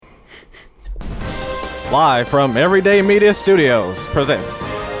live from Everyday Media Studios, presents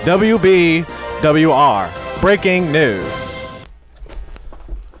WBWR Breaking News.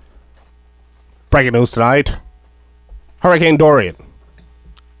 Breaking news tonight. Hurricane Dorian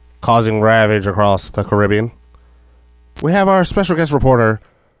causing ravage across the Caribbean. We have our special guest reporter,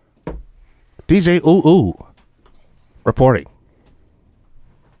 DJ Ooh Ooh, reporting.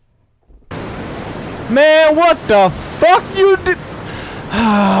 Man, what the fuck you did?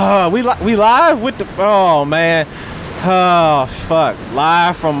 We live with the... Oh, man. Oh, fuck.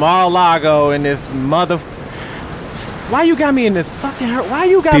 Live from Mar-a-Lago in this mother... Why you got me in this fucking... Why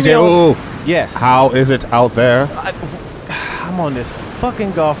you got DJ me on... Ooh Ooh. Yes. How is it out there? I'm on this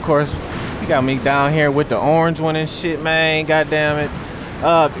fucking golf course. You got me down here with the orange one and shit, man. God damn it.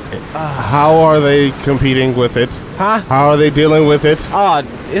 How are they competing with it? Huh? How are they dealing with it?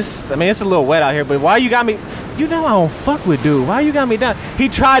 It's a little wet out here, but why you got me... You know I don't fuck with dude. Why you got me down? He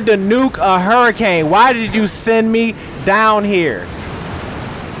tried to nuke a hurricane. Why did you send me down here?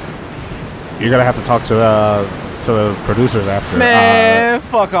 You're gonna have to talk to the producers after. Man,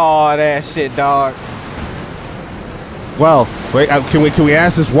 fuck all that shit, dog. Well, wait. Can we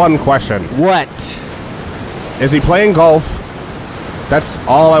ask this one question? What? Is he playing golf? That's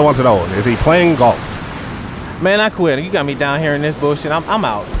all I want to know. Is he playing golf? Man, I quit. You got me down here in this bullshit. I'm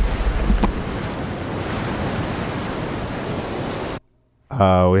out.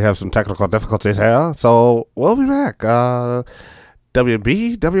 We have some technical difficulties here, so we'll be back.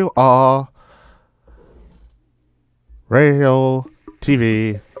 WBWR Radio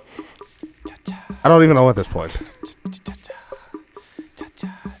TV. I don't even know at this point.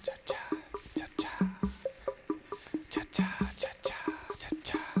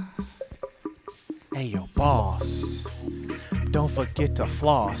 Hey, yo, boss. Don't forget to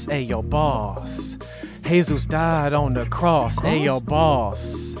floss. Hey, yo, boss. Jesus died on the cross. Hey, yo,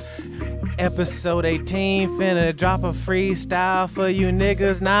 boss. Episode 18 finna drop a freestyle for you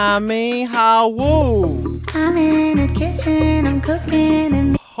niggas. Nah, I mean, how woo. I'm in the kitchen, I'm cooking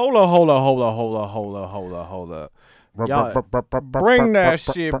and... Hold up. Y'all, bring that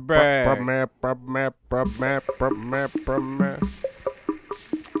shit back.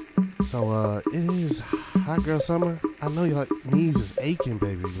 So, it is hot girl summer. I know your knees is aching,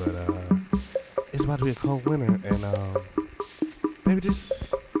 baby, but, it's about to be a cold winter, and, baby, I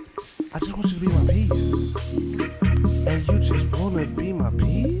just want you to be my peace. And you just want to be my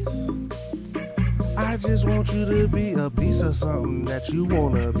peace? I just want you to be a piece of something that you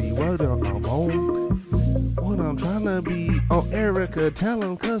want to be word on. What I'm trying to be on Erica, tell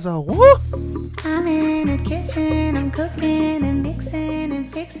him, cause I whoop. I'm in the kitchen, I'm cooking and mixing and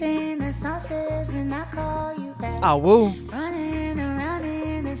fixing the sauces, and I call you back. Ah, woo. Running around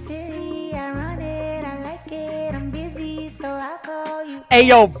in the city, I run it, I like it, I'm busy, so I call you. Hey,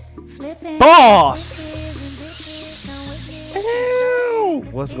 yo, Flipping boss.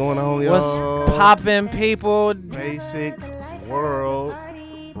 What's going on, y'all? What's poppin', people? Basic World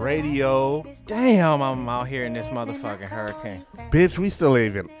Radio. Damn, I'm out here in this motherfucking hurricane. Bitch, we still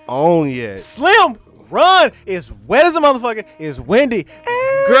ain't even on yet. Slim, run! It's wet as a motherfucker. It's windy.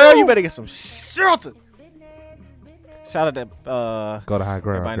 Girl, you better get some shelter. Shout out to Go to high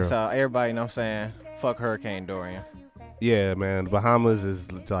ground, everybody, girl. everybody, you know what I'm saying? Fuck Hurricane Dorian. Yeah, man. Bahamas is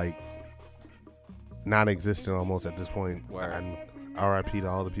like non-existent almost at this point. Word. And RIP to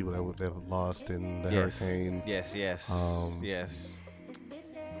all the people that have lost in the hurricane. Yes. Yes.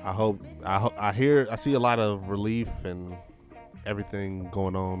 I see a lot of relief and everything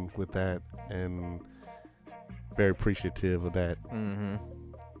going on with that, and very appreciative of that. Mm-hmm.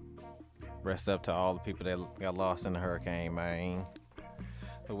 Rest up to all the people that got lost in the hurricane, man.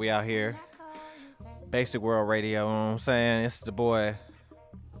 But we out here. Basic World Radio, you know what I'm saying? It's the boy,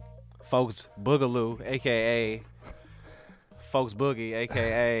 Folks Boogaloo, a.k.a. Folks Boogie,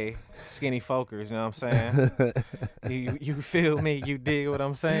 a.k.a. Skinny Folkers, you know what I'm saying? you feel me? You dig what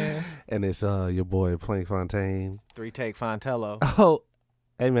I'm saying? And it's your boy, Plank Fontaine. 3-take Fontello. Oh,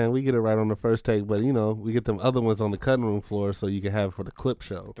 hey, man, we get it right on the first take, but, you know, we get them other ones on the cutting room floor so you can have it for the clip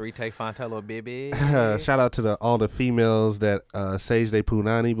show. 3-take Fontello, baby. Shout out to all the females that Sage De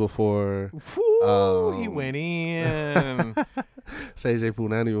Punani before... he went in. Sage De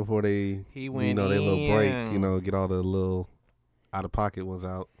Punani before they, He went you know, they little break, in. you know, get all the little out-of-pocket ones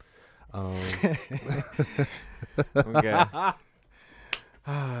out. Okay.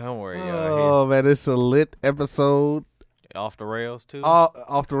 Don't worry, y'all. Oh, man, it's a lit episode. Off the rails, too?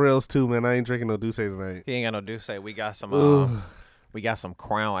 Off the rails, too, man. I ain't drinking no Douce tonight. He ain't got no Douce. We got some We got some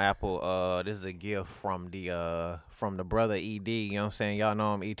Crown Apple. This is a gift from the brother ED. You know what I'm saying? Y'all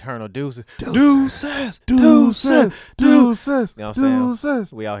know him. Eternal Deuces. Deuces. You know what I'm saying?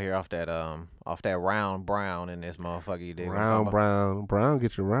 Deuces. We out here off that round brown in this motherfucker. You dig what I'm Round talking about? brown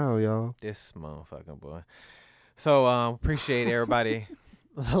get you round, y'all. This motherfucking boy. So appreciate everybody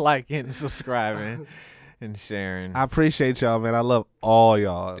liking, subscribing, and sharing. I appreciate y'all, man. I love all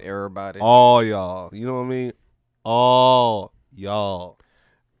y'all. Everybody. All y'all. You know what I mean? All y'all.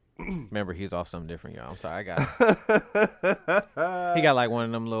 Remember, he's off something different, y'all. I'm sorry, I got it. He got like one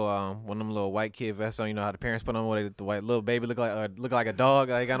of them little white kid vests on. You know how the parents put on where the white little baby look like a dog.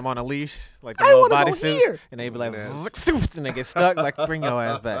 They got him on a leash, like the little body suits, and they be like, and they get stuck. Like, bring your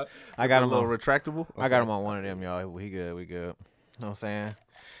ass back. I got a him little on. retractable. I got him on one of them, y'all. We good. We good. You know what I'm saying? You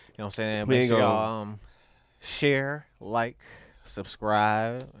know what I'm saying? We Make ain't sure gonna- y'all share, like,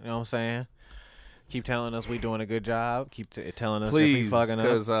 subscribe. You know what I'm saying? Keep telling us we doing a good job. Keep telling us if we Please, fucking up.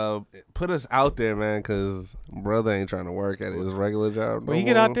 because put us out there, man. Because brother ain't trying to work at his regular job. When you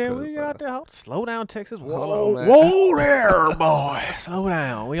get out there, slow down, Texas. Hold on, Whoa, man. whoa there, boy. Slow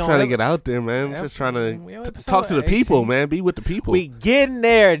down. We on Trying to epi- get out there, man. Yep. Just trying We to on episode talk to the people, 18. man. Be with the people. We getting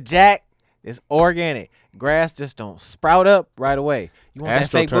there, Jack. It's organic. Grass just don't sprout up right away. You want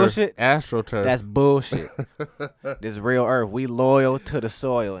that fake bullshit? AstroTurf. That's bullshit. This real earth. We loyal to the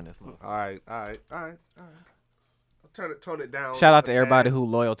soil in this motherfucker. All right. Tone it down. Shout out to a everybody tad. who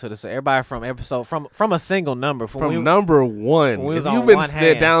loyal to this. Everybody from episode from a single number From number one. when we was If on you've been one there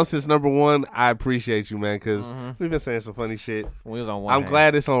hand. down since number one, I appreciate you, man, because we've been saying some funny shit. when we was on one. I'm hand.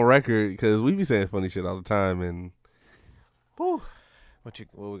 glad it's on record because we be saying funny shit all the time. And whew, What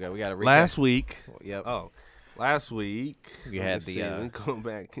we got? We got a recap. last week, Yep. last week You let had me the, see, let me go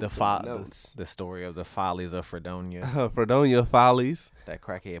back the into fo- my notes. the story of the follies of Fredonia. Fredonia Follies. That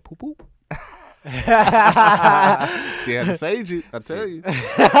crackhead poo poo. She had to sage it, I tell you.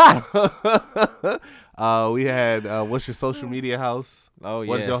 We had what's your social media house? Oh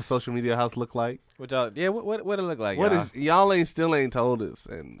What does yes. your social media house look like? What y'all? Yeah. What it look like? What y'all? is y'all still ain't told us?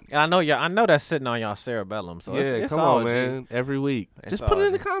 And I know y'all. I know that's sitting on y'all cerebellum. So yeah, it's come all on, G. man. Every week, It's just put it all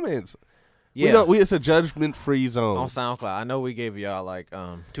in the G. comments. Yeah. It's a judgment-free zone. On SoundCloud, I know we gave y'all like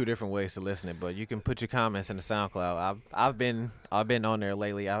 2 different ways to listen it, but you can put your comments in the SoundCloud. I've been on there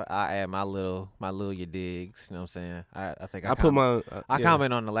lately. I add my little you digs. You know what I'm saying? I think I put my I yeah.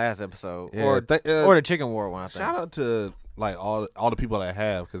 comment on the last episode Yeah, or the chicken war one. I think. shout out to like all the people that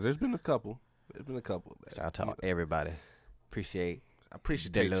have, because there's been a couple. There's been a couple. That, Shout out to everybody. Appreciate I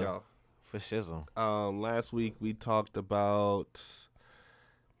appreciate They y'all. love- for shizzle. Last week we talked about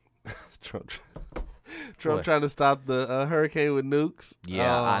Trump What? trying to stop the hurricane with nukes.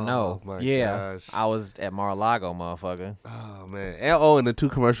 Yeah, I know. Oh my Yeah, gosh. I was at Mar-a-Lago, motherfucker. Oh man. And the 2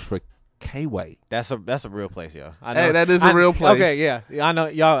 commercials for K-Way. That's a real place, y'all. I Hey, know, that is a real place. Okay, yeah. I know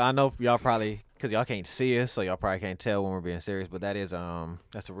y'all probably, because y'all can't see us, so y'all probably can't tell when we're being serious. But that is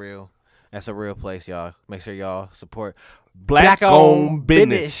that's a real place, y'all. Make sure y'all support Black-owned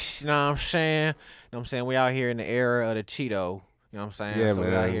business. You know what I'm saying? You know what I'm saying? We out here in the era of the Cheeto. You know what I'm saying? Yeah, so man.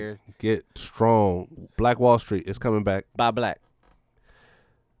 we out here Get strong. Black Wall Street is coming back. by black.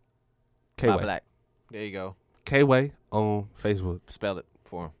 By K-Way. black. There you go. K-Way on Facebook. Spell it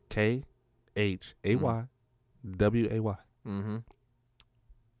for him. KHAYWAY. Mm-hmm.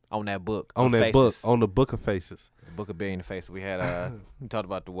 On that book. On of that book. faces. On the Book of Faces. The Book of Billion Faces. We had we talked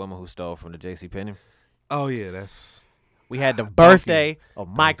about the woman who stole from the J.C. Penney. Oh yeah, that's We had the birthday of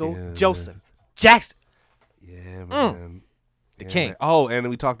Michael you. Joseph Jackson, yeah, man. the Yeah, king man. Oh, and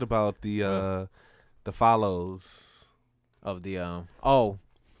we talked about the follows. of the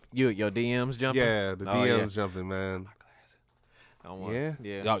your DMs jumping. Yeah, the Oh, DMs yeah. jumping, man. I don't want, Yeah,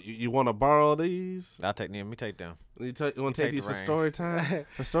 yeah. Y'all, you want to borrow these? I'll take them. Let me take them. You want to take take these the for reins. story time?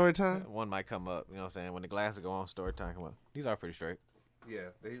 For story time? One might come up. You know what I'm saying? When the glasses go on, story time come up. These are pretty straight. Yeah,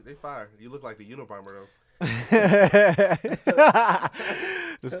 they fire. You look like the Unabomber though.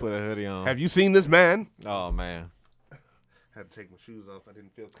 Just put a hoodie on. Have you seen this man? Oh man, Had to take my shoes off. I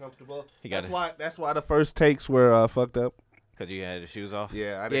didn't feel comfortable. He got That's why the first takes were fucked up. because you had the shoes off.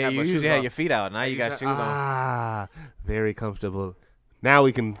 Yeah, I didn't Yeah, have you my usually shoes had off. your feet out. Now you got shoes on. Ah, very comfortable. Now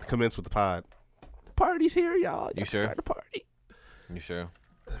we can commence with the pod. The party's here, y'all. You sure? Start the party. You sure?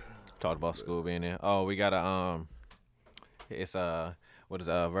 Talked about school being there. Oh, we got it's what is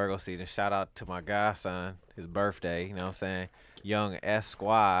Virgo season. Shout out to my godson, his birthday. You know what I'm saying? Young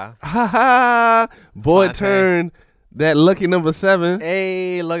Esquire. Ha ha! Boy Fontaine. turned that lucky number 7.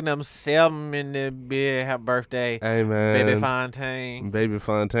 Hey, look at them 7 in the bed. Happy birthday, Hey man, Baby Fontaine. Baby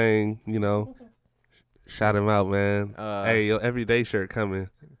Fontaine. You know, shout him out, man. Uh, Hey, your everyday shirt coming.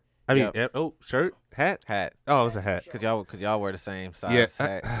 I mean, Yep. shirt, hat. Hat. Oh, it's a hat. Cause y'all wear the same size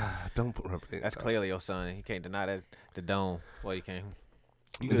Yeah. hat. Don't put rubber bands That's on. clearly your son. He can't deny that. The dome. Well, you can't.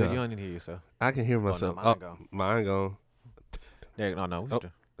 You good? No. You don't need to hear yourself. I can hear myself. mine gone. Mine gone. There. No.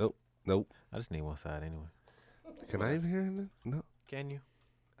 Nope. I just need one side anyway. Can I even hear it? No. Can you?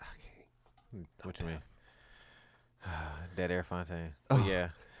 I can't. What you mean? Dead Air Fontaine. Oh. But yeah.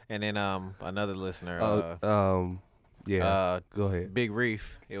 And then another listener. Yeah. Go ahead. Big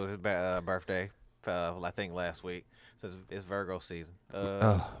Reef. It was his birthday. I think last week. So it's Virgo season.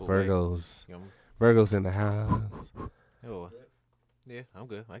 Virgos. Wait. Virgos in the house. Oh, yeah, I'm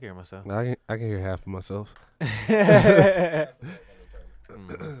good. I can hear myself. I can hear half of myself.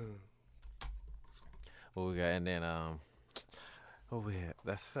 What we got? And then what we had?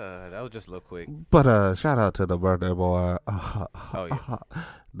 That was just a little quick. But shout out to the birthday boy. Oh yeah.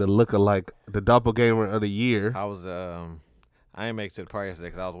 The lookalike, the doppelganger of the year. I was I didn't make it to the party yesterday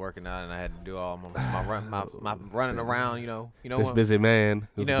because I was working out and I had to do all my running around. You know. This when, busy man.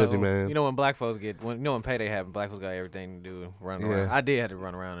 This busy man. You know when black folks when payday happens, black folks got everything to do, run around. Yeah. I did have to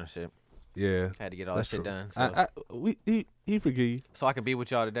run around and shit. Yeah. Had to get all That's that shit true. done. So, He forgive you. so I could be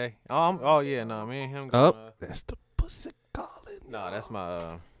with y'all today. Yeah, no, me and him. That's the pussy calling. No, that's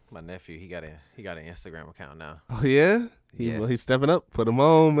my nephew. He got an Instagram account now. Oh yeah. Yeah. He's stepping up. Put him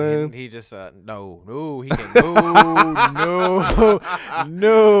on, man. He just no, he can't.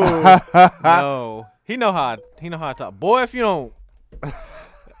 No. He know how to talk. Boy, if you don't,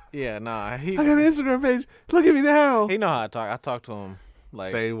 yeah, nah. I got an Instagram page. Look at me now. He know how to talk. I talk to him like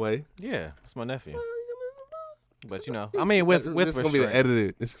Same way. yeah, that's my nephew. But you know, I mean, with this restraint. gonna be the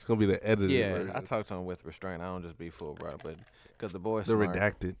edited. This is gonna be the edited. Yeah, version. I talk to him with restraint. I don't just be full brother, but because the boy's The smart.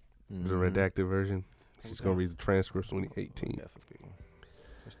 redacted. Mhm. The redacted version. She's gonna read the transcripts when he's 18. Yeah, for people.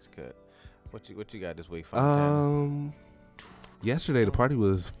 What's cut? What you got this week? Fontaine? Yesterday the party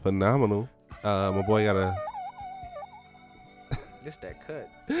was phenomenal. My boy got a This that cut.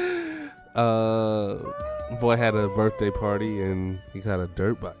 boy had a birthday party and he got a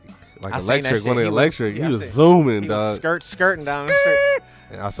dirt bike, like I seen that electric. shit. One of He the was- electric. yeah, He I was seen- zooming, He dog. was skirting down the street.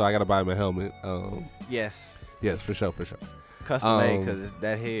 And also, I gotta buy him a helmet. Yes. Yes, for sure. Custom made because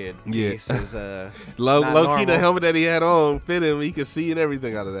that head yeah. piece is Low not key, normal. the helmet that he had on fit him. He could see and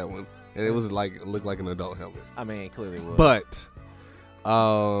everything out of that one, and it was like looked like an adult helmet. I mean, it clearly was. But,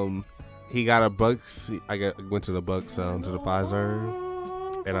 he got a Bucks. Went to the Bucks to the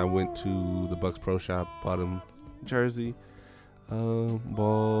Pfizer, and I went to the Bucks Pro Shop, bought him jersey,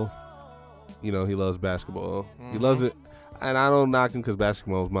 ball. You know he loves basketball. He loves it, and I don't knock him because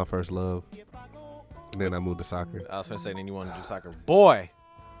basketball was my first love. And then I moved to soccer. I was gonna say, then you want to do soccer, boy.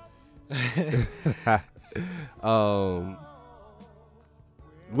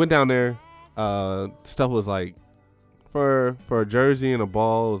 Went down there. Stuff was like for a jersey and a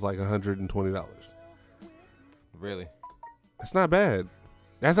ball it was like $120. Really? That's not bad.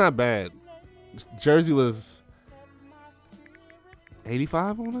 That's not bad. Jersey was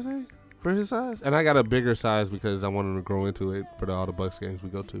 85, I want to say, for his size. And I got a bigger size because I wanted him to grow into it for all the Bucks games we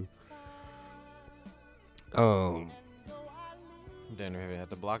go to. Then we have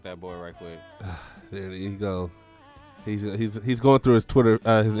to block that boy right quick. There you go. He's going through his Twitter,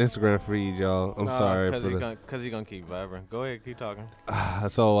 his Instagram feed, y'all. I'm sorry because he's gonna keep vibrant. Go ahead, keep talking.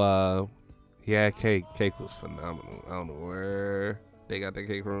 Yeah, cake. Cake was phenomenal. I don't know where they got that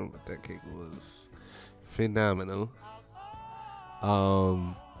cake from, but that cake was phenomenal.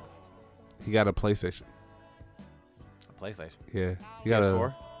 He got a PlayStation. A PlayStation. Yeah, he got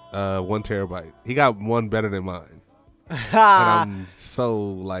PS4? a 1 terabyte. He got one better than mine, and I'm so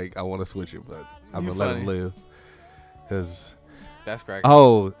like I want to switch it, but I'm You gonna let him funny. live. Cause That's correct.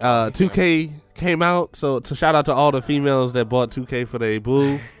 2K came out, so shout out to all the females that bought 2K for their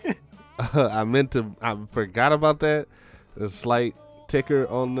boo. I forgot about that. A slight ticker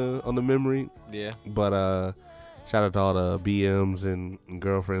on the memory, Yeah. but shout out to all the BMs and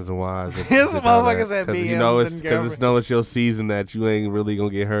girlfriends and wives. that This did all motherfucker that. said 'Cause BMs you know and it's your season that you ain't really gonna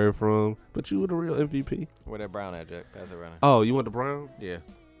get heard from, but you were the real MVP. Where that brown at, Jack? Pass it around. Oh, you want the brown? Yeah.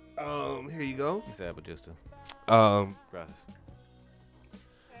 Here you go. He said apple juice too. Gracias.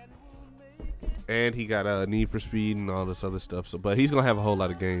 And he got a Need for Speed and all this other stuff. So, but he's gonna have a whole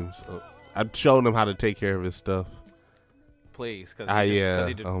lot of games. So I've shown him how to take care of his stuff. Please, cause Yeah.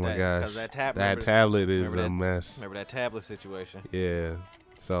 he just, Oh my gosh. Cause that Tablet is remember a that- mess. Remember that tablet situation? Yeah.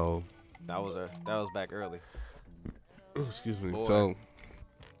 So, That was back early. excuse me. Boy. So,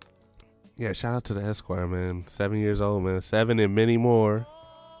 yeah. Shout out to the Esquire, man. 7 years old, man. 7 and many more.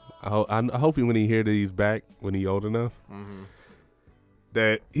 I hope when he hear that he's back when he old enough, Mm-hmm.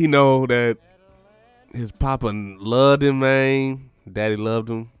 that he know that his papa loved him, man. Daddy loved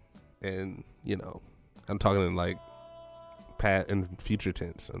him. and I'm talking in like past and future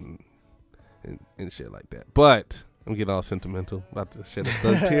tense and shit like that. But I'm getting all sentimental. About to shed a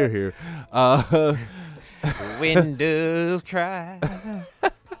thug tear here. Windows cry.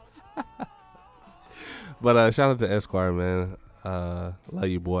 But shout out to Esquire, man. Love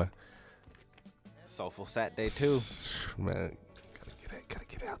you, boy. Soulful Saturday too. Man, gotta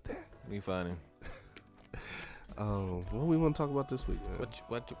get out there. Be funny. What we want to talk about this week, man?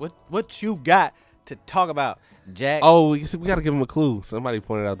 What you got to talk about, Jack? Oh, we gotta give him a clue. Somebody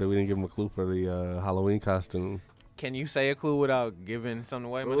pointed out that we didn't give him a clue for the Halloween costume. Can you say a clue without giving something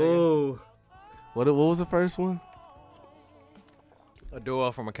away, my nigga? Oh, what was the first one? A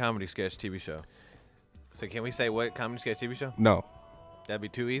duo from a comedy sketch TV show. So can we say what comedy sketch TV show? No, that'd be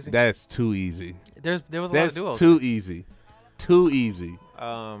too easy. that's too easy. There was a lot of That's duos. too easy. Too easy.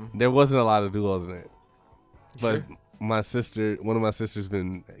 There wasn't a lot of duos in it. But sure? one of my sisters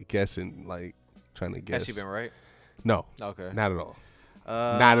been guessing, like trying to guess. Has she been right? No. Okay. Not at all.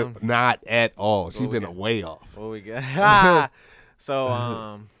 Not Not at all. She's been way off. What we got?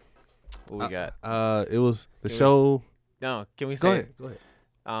 So what we got? It was the show. No, can we say? Go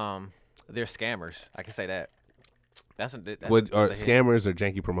ahead. They're scammers. I can say that. That's what are scammers or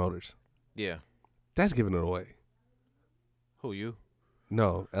janky promoters? Yeah. That's giving it away. Who, you?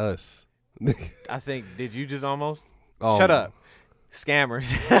 No, us. I think. Did you just almost? Oh. Shut up. Scammers.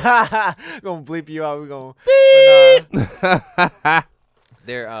 Gonna bleep you out. We're gonna.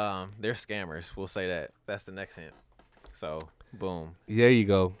 They're scammers. We'll say that. That's the next hint. So boom. There you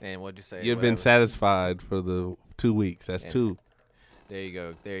go. And what'd you say? You've been satisfied for the 2 weeks. That's 2. There you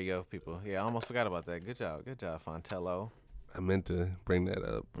go, people. Yeah, I almost forgot about that. Good job, Fontello. I meant to bring that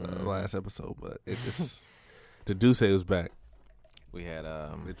up last episode, but it just the Duce was back. We had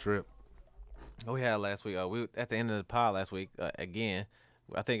the trip. Oh, we had last week. We at the end of the pod last week again.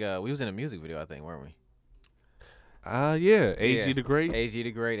 I think we was in a music video. I think, weren't we? Yeah. AG the Great. AG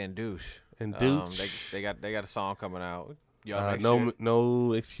the Great and Douche. And Douche. They got a song coming out. Y'all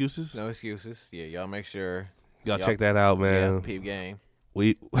no excuses. No excuses. Yeah, y'all make sure. Y'all check that out, man. Yeah, peep game.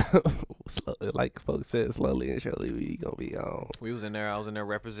 We like folks said, slowly and surely we gonna be on. We was in there. I was in there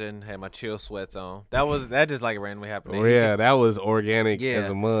representing. Had my chill sweats on. That just like randomly happened. Oh, yeah, that was organic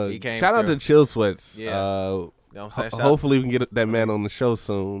as a mug. Shout out to Chill Sweats. Yeah. You know what I'm saying? Hopefully we can get that man on the show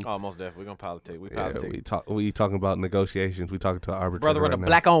soon. Oh, most definitely. We're gonna politic. We talking about negotiations. We talking to our arbitrator. Brother run a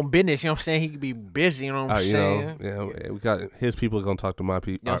black-owned business. You know what I'm saying? He could be busy. You know what I'm saying? We got his people gonna talk to my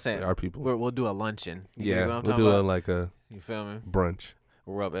people. You know what I'm saying? Our people. We'll do a luncheon. We'll do like a. You feel me? Brunch.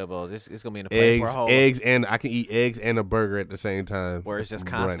 We'll rub elbows. It's gonna be in a place where eggs, and I can eat eggs and a burger at the same time. Where it's just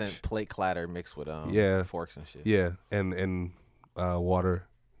constant plate clatter mixed with forks and shit. Yeah, and water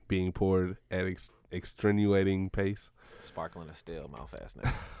being poured at extenuating pace. Sparkling a still, mouth ass.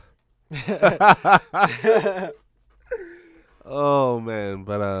 Oh man,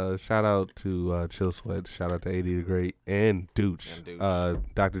 but shout out to Chill Sweat, shout out to AD the Great and Dooch.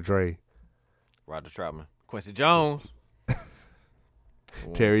 Dr. Dre, Roger Troutman, Quincy Jones,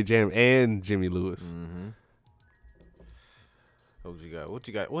 Terry Jam, and Jimmy Lewis. Mm-hmm. What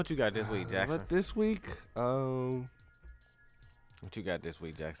you got this week, Jackson? But this week, what you got this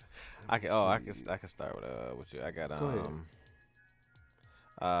week, Jackson? I can start with what you. I got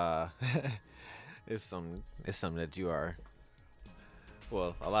it's something that you are.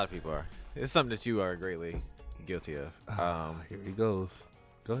 Well, a lot of people are. It's something that you are greatly guilty of. Here he goes.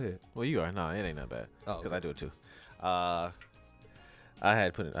 Go ahead. Well, you are. No, it ain't that bad. Because okay. I do it too. I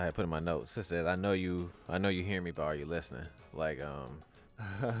had put in my notes. It says, I know you hear me, but are you listening? Like a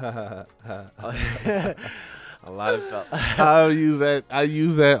lot of I use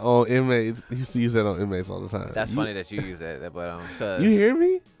that on inmates. I used to use that on inmates all the time. That's funny that you use that, but cause you hear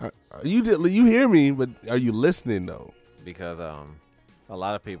me? You hear me, but are you listening though? Because a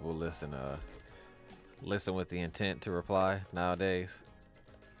lot of people listen with the intent to reply nowadays,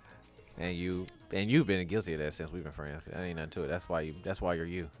 and you've been guilty of that since we've been friends. That ain't nothing to it. That's why you're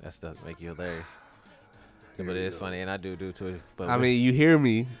you. That stuff make you hilarious. But it is funny, and I do too. But I mean, you hear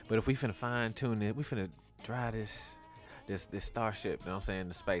me. But if we finna fine tune it, we finna drive this starship. You know what I'm saying?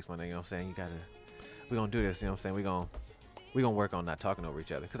 The space, my nigga. You know what I'm saying? We gonna do this. You know what I'm saying? We gonna work on not talking over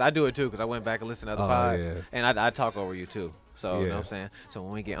each other. Cause I do it too. Cause I went back and listened to other pods, and I talk over you too. So you know what I'm saying? So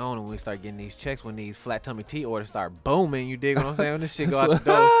when we get on and we start getting these checks, when these flat tummy tea orders start booming, you dig what I'm saying? When this shit go out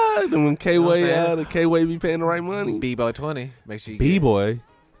the door. When K-Way the K-Way be paying the right money. B-Boy 20. Make sure you B-Boy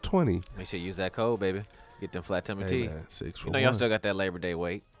 20. Make sure you use that code, baby. Get them flat tummy tea. Man, 6 for you know one. Y'all still got that Labor Day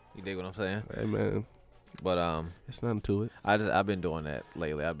weight. You dig what I'm saying? Hey man. But it's nothing to it. I've been doing that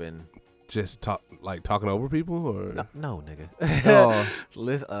lately. I've been Just talking over people, or No, nigga.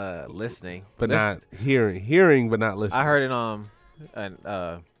 oh, Listening, but not hearing, but not listening. I heard it. And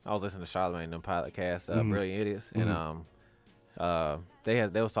I was listening to Charlamagne and them podcast, Brilliant Idiots, and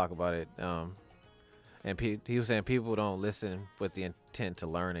they was talking about it. And he was saying people don't listen with the intent to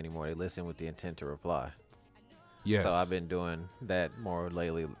learn anymore. They listen with the intent to reply. Yes. So I've been doing that more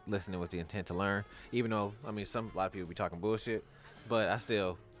lately, listening with the intent to learn. Even though a lot of people be talking bullshit, but I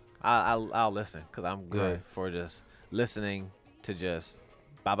still. I'll listen because I'm good for just listening to just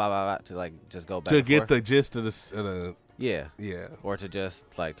to like just go back to and get forth. the gist of the yeah or to just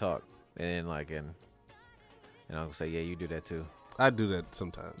like talk and then I'll say you do that too. I do that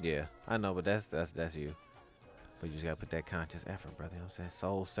sometimes. Yeah, I know, but that's you. But you just gotta put that conscious effort, brother. You know what I'm saying?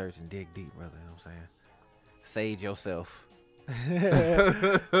 Soul search and dig deep, brother. You know what I'm saying? Sage yourself.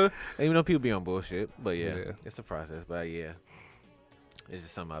 Even though people be on bullshit, but yeah, it's a process. But yeah. It's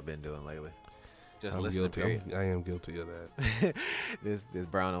just something I've been doing lately. Just listening. Guilty. I am guilty of that. This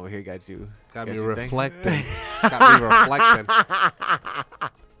Brown over here got you. Got me reflecting. Got me reflecting.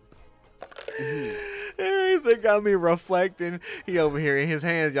 He got me reflecting. He over here in his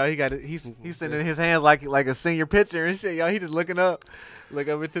hands, y'all. He's sending his hands like a senior pitcher and shit, y'all. He just look up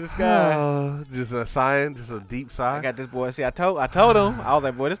into the sky. Just a sigh, just a deep sigh. I got this boy. See, I told him, I was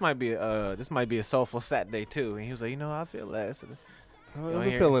like, boy, this might be a soulful Saturday too. And he was like, I feel that.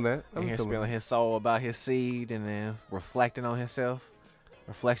 I'm feeling that. I'm here spilling his soul about his seed and then reflecting on himself.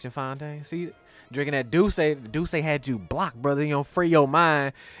 Reflection fountain. See, drinking that Douce. Douce had you blocked, brother. You don't free your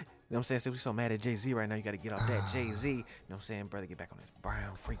mind. You know what I'm saying? So we so mad at Jay-Z right now. You got to get off that Jay-Z. You know what I'm saying, brother? Get back on this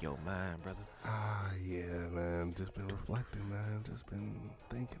brown. Free your mind, brother. Yeah, man. Just been reflecting, man. Just been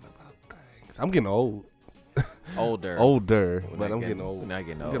thinking about things. I'm getting old. Older. But I'm getting old. We're not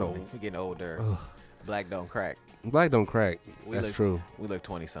getting old. We're getting older. Ugh. Black don't crack. Black don't crack. That's true. We look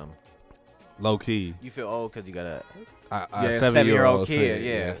 20-something. Low key. You feel old because you got a 7-year-old kid.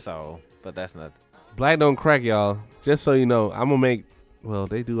 Yeah, so, but that's not. Black don't crack, y'all. Just so you know, I'm going to make, well,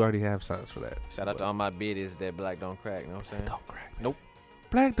 they do already have signs for that. Shout out to all my biddies that black don't crack. You know what I'm saying? Don't crack. Nope.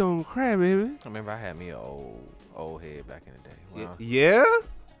 Black don't crack, baby. I remember I had me an old head back in the day. Wow. Yeah?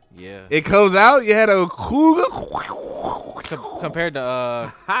 Yeah. It comes out, you had a cougar. Compared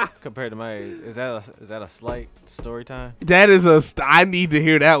to my, is that a slight story time? That is I need to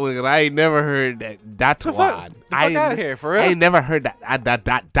hear that one because I ain't never heard that. That one. The fuck out of here, for real. I ain't never heard that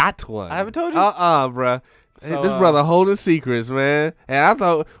one. I haven't told you. Bruh. So, this brother holding secrets, man. And I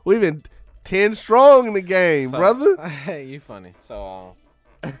thought we've been 10 strong in the game, brother. Hey, you funny. So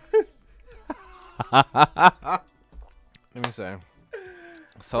let me say.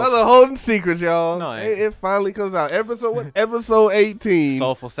 Brother holding secrets, y'all. No, it finally comes out. Episode 18.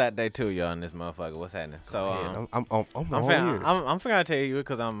 Soulful Saturday too, y'all. In this motherfucker, what's happening? So I'm finna tell you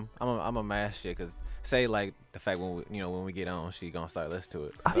because I'm a mass shit. Cause say like the fact when we get on, she gonna start listening to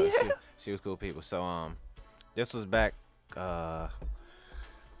it. So she was cool people. So this was back back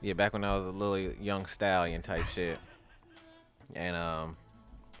when I was a little young stallion type shit, and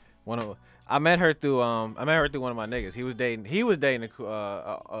I met her through one of my niggas. He was dating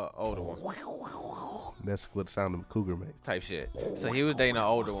a older one. That's what sound of cougar make. Type shit. So he was dating an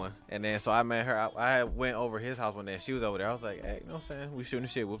older one, and then so I met her. I went over his house one day. And she was over there. I was like, hey, you know what I'm saying? We shooting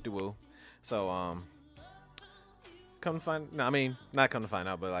shit, whoop de woo. So not come to find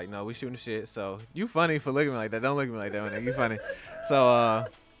out, but like no, we shooting shit. So you funny for looking at me like that. Don't look at me like that, man. You funny. So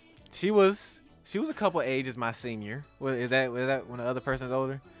she was a couple ages my senior. Is that when the other person's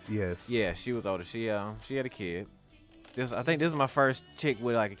older? Yes. Yeah, she was older. She had a kid. I think this is my first chick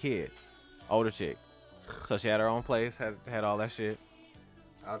with like a kid, older chick. So she had her own place, had all that shit.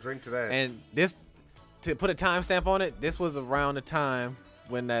 I'll drink to that. And this, to put a timestamp on it, this was around the time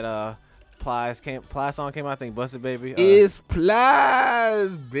when that Plies song came out. I think Busted Baby. It's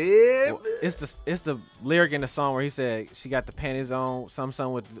Plies, baby. Well, it's the lyric in the song where he said she got the panties on, some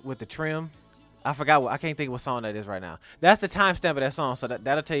with the trim. I forgot I can't think of what song that is right now. That's the timestamp of that song, so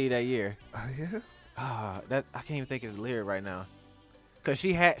that'll tell you that year. Yeah. That I can't even think of the lyric right now. Cause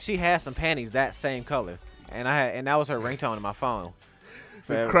she had some panties that same color, and that was her ringtone in my phone.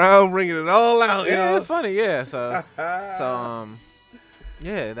 The Crown bringing it all out. Yeah, it's funny. Yeah,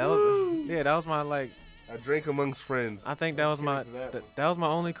 that was my like. A drink amongst friends. I think that was my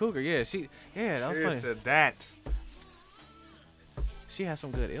only cougar. Yeah, that was funny. To that. She has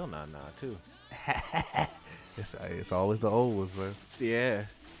some good ill nah too. It's always the old ones, man. Yeah.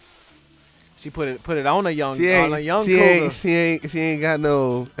 She put it on a young cougar. She ain't got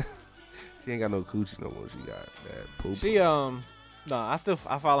no coochie no more. She got that poop. She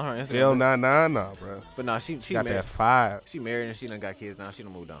I follow her on Instagram. Hell nah, bro. But she got married. that fire. She married and she done got kids now. She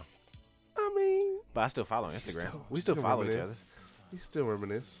done moved on. But I still follow on Instagram. Still- We still still follow each reminisce. other. We still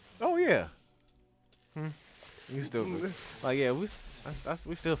reminisce. Oh yeah. You still like yeah we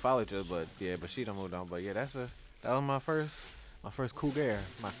still follow each other, but yeah, but she done moved on. But yeah, that was my first cougar.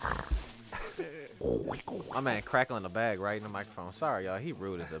 My man crackling the bag right in the microphone. Sorry y'all, he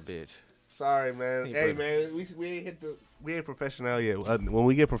rude as a bitch. Sorry, man. He Hey, put- man, we ain't professional yet. When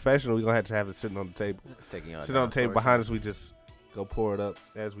we get professional, we gonna have it sitting on the table. It's taking y'all. Sitting on the table behind us, we just go pour it up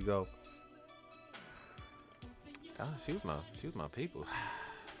as we go. Oh, she was my peoples.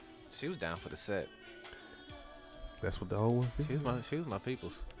 She was down for the set. That's what the old ones do. She was my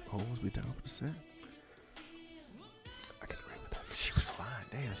peoples. Old ones be down for the set. I can agree with that. She was fine.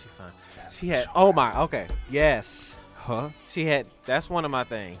 Damn, she fine. She had. Oh my. Okay. Yes. Huh? She had. That's one of my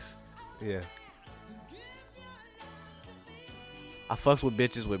things. Yeah. I fucks with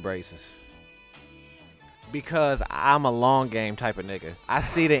bitches with braces. Because I'm a long game type of nigga. I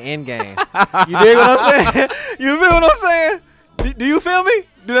see the end game. You dig what I'm saying? You feel what I'm saying? Do you feel me?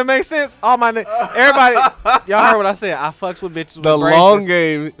 Do that make sense? All my everybody, y'all heard what I said. I fucks with bitches with The braces. long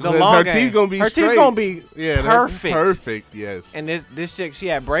game. The long her game. teeth gonna be her straight. teeth gonna be they're perfect. Perfect. Yes. And this chick, she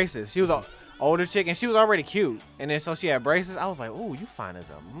had braces. She was an older chick, and she was already cute. And then so she had braces. I was like, ooh, you fine as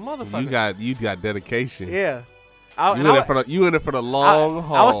a motherfucker. you got dedication. Yeah. You in it for the long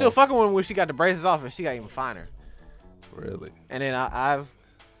haul. I was still fucking with her when she got the braces off, and she got even finer. Really. And then I've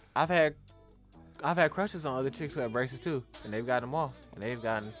had crushes on other chicks who have braces too, and they've gotten them off, and they've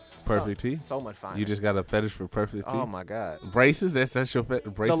gotten Perfect teeth? so much finer. You just got a fetish for perfect teeth. Oh my god. Braces. That's your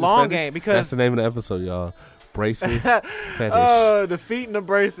braces. The long fetish? game, because that's the name of the episode, y'all. Braces fetish. Oh, the feet and the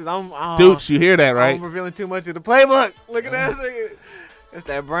braces. Dude, you hear that, right? I'm revealing too much of the playbook. Look at that nigga. It's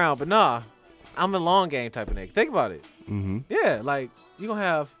that brown, but nah, I'm a long game type of nigga. Think about it. Mm-hmm. Yeah, like you gonna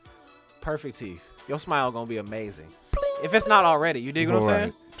have perfect teeth. Your smile gonna be amazing. If it's not already, you dig what I'm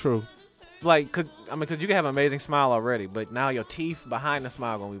saying? True. Like, cause you can have an amazing smile already, but now your teeth behind the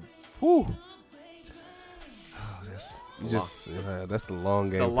smile gonna be, whoo. That's the long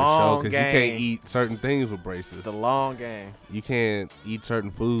game The for long sure. Because you game. can't eat certain things with braces. The long game, You can't eat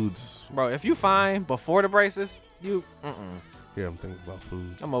certain foods. bro. If you fine before the braces, you, Here, I'm thinking about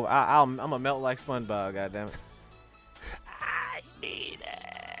food. I'm a melt like SpongeBob. Goddamn it. I need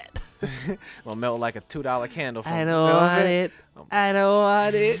it. I'm gonna melt like a $2 candle. From, I don't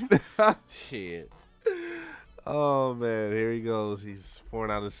want it. Shit. Oh, man. Here he goes. He's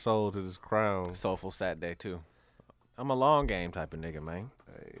pouring out his soul to this crown. Soulful Saturday too. I'm a long game type of nigga, man.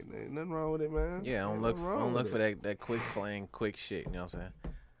 Hey, ain't nothing wrong with it, man. Yeah, I don't Ain't look, nothing I wrong don't with look for it. that quick flame, quick shit. You know what I'm saying?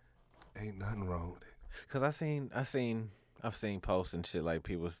 Ain't nothing wrong with it. Cause I've seen posts and shit like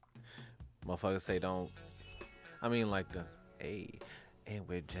people, motherfuckers say don't. I mean like the, hey, and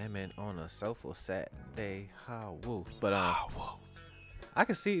we're jamming on a soulful Saturday, how woo. But I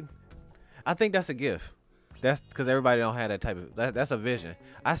can see. I think that's a gift. That's because everybody don't have that type of. That's a vision.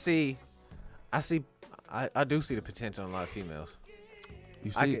 I do see the potential in a lot of females.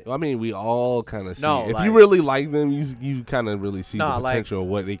 You see, I mean, we all kind of see. No, if like- you really like them, you kind of really see No, the like- potential of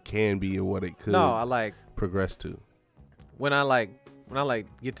what it can be and what it could No, I like progress to. when I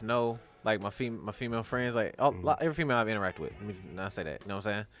get to know like my female friends, like every female I've interacted with. Let me not say that. You know what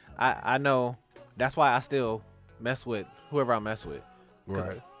I'm saying? I know that's why I still mess with whoever I mess with.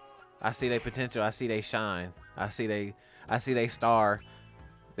 Right. I see their potential. I see they shine. I see they star.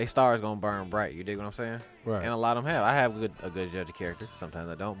 They stars gonna burn bright. You dig what I'm saying? Right. And a lot of them have. I have a good judge of character. Sometimes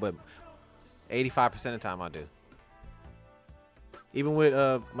I don't, but 85% of the time I do. Even with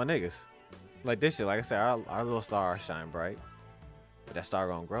my niggas, like this shit. Like I said, our little star shine bright, but that star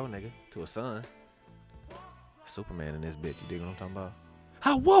gonna grow, nigga, to a sun. Superman in this bitch. You dig what I'm talking about?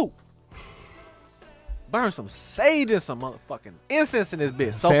 How whoa? Burn some sage and some motherfucking incense in this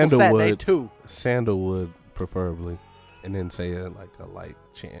bitch. Soulful Saturday too. Sandalwood, preferably, and then say a light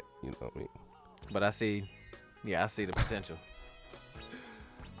chant. You know what I mean? But I see the potential.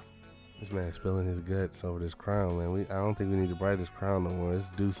 This man spilling his guts over this crown, man. I don't think we need to bright this crown no more. It's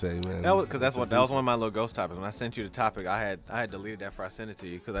Duce, man. That was one of my little ghost topics. When I sent you the topic, I had deleted that before I sent it to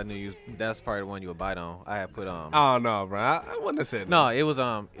you because I knew that's probably the one you would bite on. I had put Oh no, bro. I wouldn't have said that. No, it was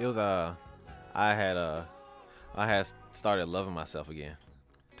I had started loving myself again.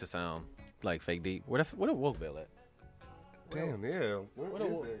 To sound like fake deep. Where the woke bell at? Damn, yeah.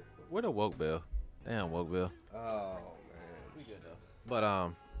 Where the woke bell? Damn woke bell. Oh man. We good though.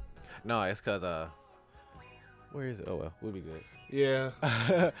 But no, it's cause where is it? Oh well, we'll be good. Yeah.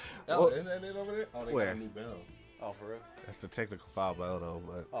 Isn't that it over there? Oh, they Where? got a new bell. Oh for real? That's the technical foul bell though,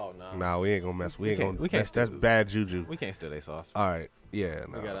 but Oh no. nah, we ain't gonna mess. We can't that's steal- bad juju. We can't steal their sauce. All right. Yeah.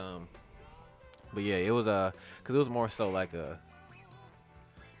 No. We got But yeah, it was cause it was more so like a.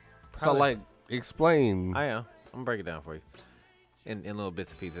 So like Explain. I am. I'm gonna break it down for you in little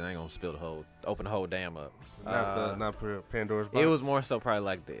bits and pieces. I ain't gonna spill open the whole dam up. Not for Pandora's box. It was more so probably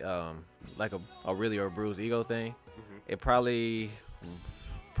like the like a really or bruised ego thing. Mm-hmm. It probably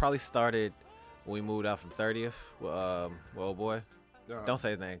started when we moved out from 30th. Well, old boy. Don't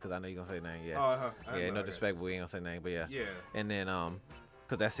say his name because I know you're gonna say his name. Yeah. Yeah. No disrespect, but we ain't gonna say his name. But yeah. Yeah. And then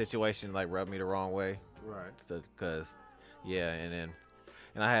because that situation like rubbed me the wrong way. Right. Because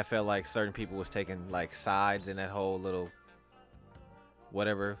and I had felt like certain people was taking like sides in that whole little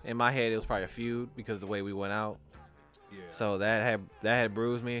whatever. In my head, it was probably a feud because of the way we went out. Yeah. So that had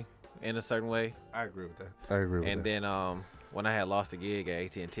bruised me in a certain way. I agree with that. And then when I had lost the gig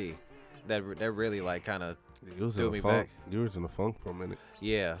at AT&T, that really like kind of threw me back. You was in the funk for a minute.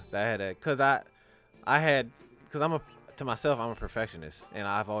 Yeah, that had that because I'm a perfectionist, and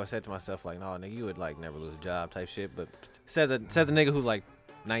I've always said to myself like, no, nigga, you would like never lose a job type shit. But says a nigga who's like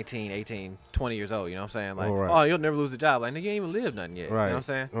 19, 18, 20 years old. You know what I'm saying? Like, oh, you'll never lose a job. Like, nigga, you ain't even lived nothing yet. Right. You know what I'm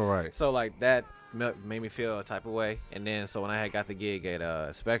saying? All right. So like that made me feel a type of way. And then so when I had got the gig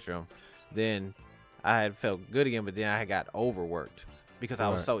at Spectrum, then I had felt good again, but then I had got overworked because I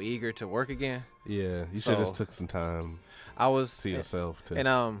was so eager to work again. Yeah, you should have just took some time. I was to yourself too. And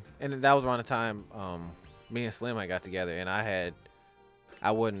that was around the time me and Slim had got together, and I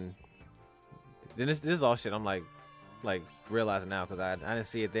wouldn't. Then this is all shit I'm like realizing now because I didn't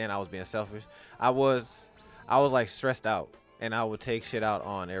see it then. I was being selfish. I was like stressed out, and I would take shit out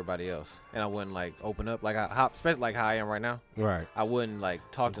on everybody else, and I wouldn't like open up especially like how I am right now. Right. I wouldn't like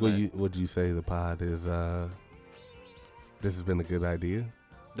talk to them. Would you say the pod is this has been a good idea?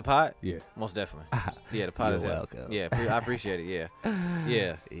 The pod? Yeah. Most definitely. Yeah, the pod is welcome. Yeah, I appreciate it.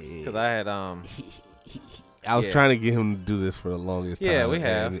 Yeah. Because I had I was trying to get him to do this for the longest time. Yeah, we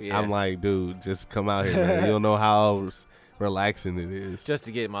have. Yeah. I'm like, dude, just come out here, man. You don't know how relaxing it is. Just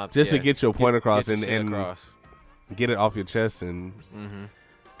to get to get your point across and get it off your chest, and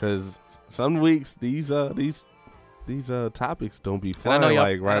because some weeks these topics don't be flying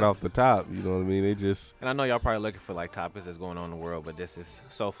like right off the top. You know what I mean? They just. And I know y'all probably looking for like topics that's going on in the world, but this is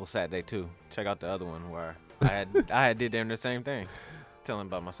Soulful Saturday too. Check out the other one where I had did damn the same thing, telling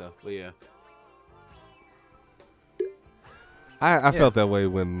about myself. But yeah. I felt that way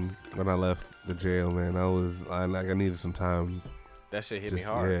when I left the jail, man. I needed some time. That shit hit me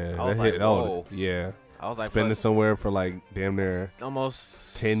hard. Yeah, I was like, whoa. Yeah. I was like, spending somewhere for like damn near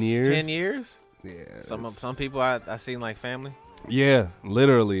almost 10 years. 10 years. Yeah. Some people I seen like family. Yeah,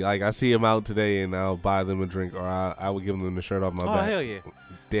 literally. Like I see them out today, and I'll buy them a drink, or I would give them the shirt off my back. Oh hell yeah.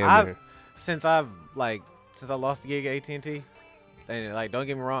 Damn near. Since I lost the gig at AT&T, and like don't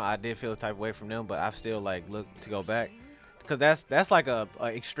get me wrong, I did feel the type of way from them, but I've still like looked to go back. Cause that's like a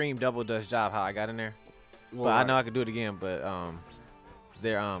extreme double dutch job how I got in there, well, but I know I could do it again. But I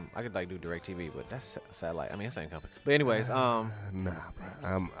could like do DirecTV, but that's satellite. I mean, it's the same company. But anyways, nah,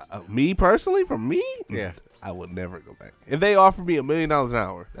 bro. Me personally, for me, yeah, I would never go back. If they offered me $1 million an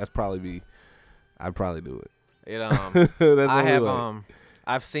hour, I'd probably do it.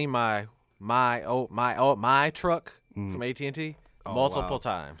 I've seen my truck from AT&T multiple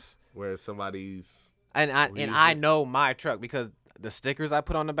times. Where somebody's. And I know my truck because the stickers I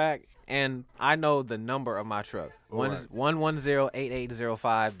put on the back, and I know the number of my truck.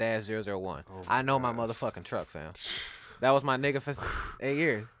 110-8805-001. I know my motherfucking truck, fam. That was my nigga for 8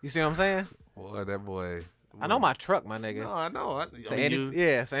 years. You see what I'm saying? Boy, that boy. I know my truck, my nigga. No, I know. So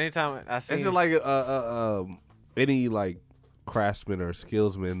anytime I see, it's just like any like craftsman or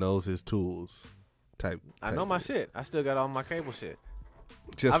skillsman knows his tools. Type. I know my shit. I still got all my cable shit.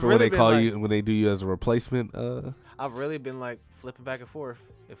 Just for when they call you, when they do you as a replacement. I've really been like flipping back and forth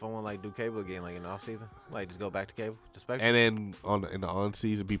if I want to like do cable again, like in the off season, like just go back to cable, to Spectrum. And then in the on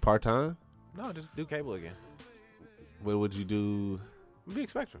season, be part time. No, just do cable again. What would you do? Be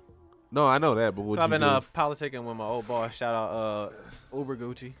Spectrum. No, I know that, but what? So I've been politicking with my old boss. Shout out Uber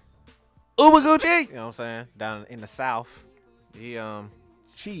Gucci. Uber Gucci. You know what I'm saying? Down in the South. He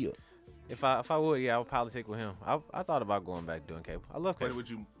chill. If I would, I would politic with him. I thought about going back doing cable. I love cable. Wait,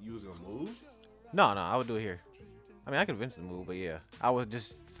 you was gonna move? No, I would do it here. I mean, I could eventually move, but yeah, I would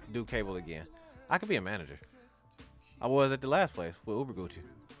just do cable again. I could be a manager. I was at the last place with Uber Gucci.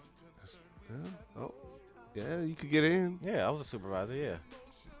 Yeah, you could get in. Yeah, I was a supervisor. Yeah.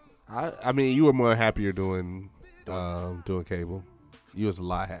 I mean, you were more happier doing cable. You was a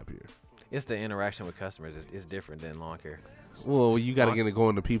lot happier. It's the interaction with customers is different than lawn care. Well, you got to get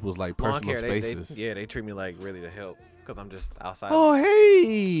going to people's like personal spaces. They treat me like really to help because I'm just outside. Oh,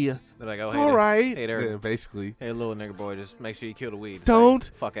 hey. They're like, oh, hey, all right. Hey there. Yeah, basically. Hey, little nigga boy, just make sure you kill the weeds. Don't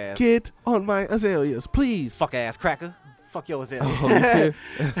like, fuck ass. Get on my azaleas, please. Fuck ass cracker. Fuck your azaleas. Oh, you said?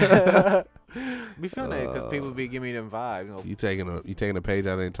 Be feeling that because people be giving me them vibes. You taking a page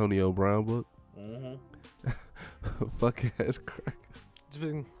out of Antonio Brown book? Fuck ass crack.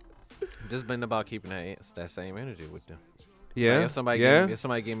 Just been about keeping that same energy with them. Yeah. Like if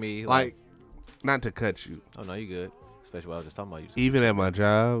somebody give me like, not to cut you. Oh no, you good. Especially what I was just talking about. Even at my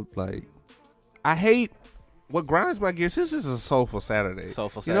job, like, I hate what grinds my gears. This is a soulful Saturday.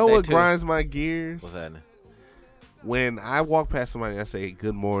 You know what grinds my gears? What's happening? When I walk past somebody, I say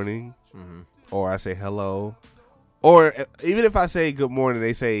good morning, or I say hello, or even if I say good morning,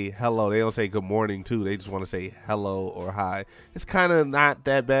 they say hello. They don't say good morning too. They just want to say hello or hi. It's kind of not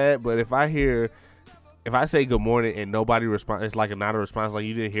that bad, but if I say good morning and nobody responds, it's like not a response, like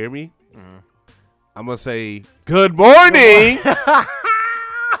you didn't hear me. I'm gonna say good morning.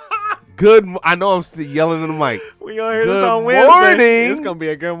 I know I'm still yelling in the mic. We gonna hear this on Wednesday. Morning. It's gonna be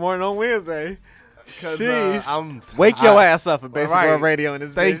a good morning on Wednesday. Wake your ass up for Basic World Radio in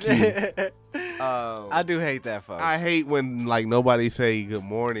this bitch. Thank you. I do hate that, folks. I hate when like nobody say good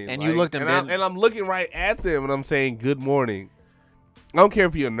morning. And you looked and I'm looking right at them and I'm saying good morning. I don't care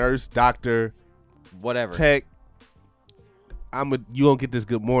if you're a nurse, doctor, whatever, tech. You gonna get this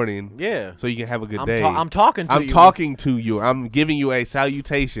good morning. Yeah. So you can have a good day. I'm talking to you. I'm talking to you. I'm giving you a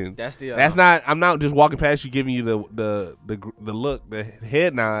salutation. That's not. I'm not just walking past you, giving you the look, the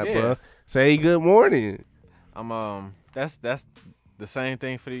head nod, bro. Say good morning. That's the same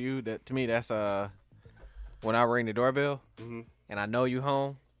thing for you. That to me, that's when I ring the doorbell and I know you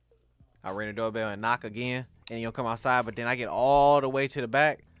home. I ring the doorbell and knock again, and you'll come outside. But then I get all the way to the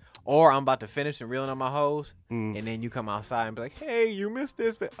back. Or I'm about to finish and reeling on my hose, and then you come outside and be like, "Hey, you missed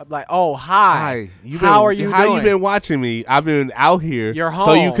this." I'm like, "Oh, hi. How are you doing? How you been watching me? I've been out here. You're home.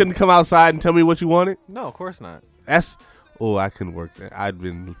 So you couldn't come outside and tell me what you wanted? No, of course not. I couldn't work that. I'd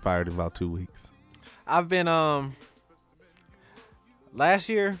been fired in about 2 weeks. I've been last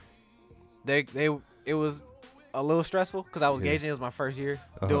year, it was a little stressful because I was gauging. It was my first year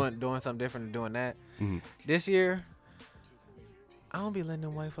doing something different and doing that. This year, I don't be letting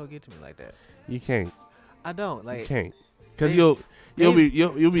them white folk get to me like that. You can't. I don't. Like, you can't. Because you'll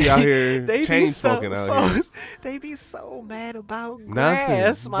be out here chain smoking out here. They be so mad about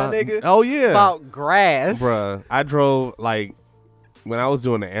grass, nigga. Oh yeah, about grass, bruh. I drove like when I was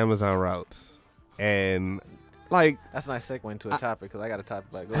doing the Amazon routes, and like that's a nice segue into a topic because I got a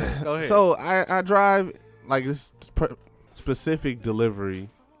topic. Like, go ahead. So I drive like this specific delivery.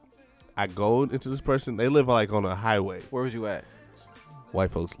 I go into this person. They live like on a highway. Where was you at? White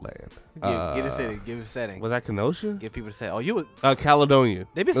folks' land. Give a city. Give a setting. Was that Kenosha? Give people to say, "Oh, you were Caledonia."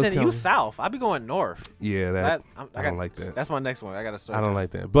 They been sending you south. I be going north. Yeah, I don't like that. That's my next one. I got to start. I don't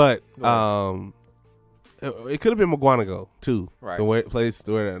like that, but it could have been McGuanago too. Right. The place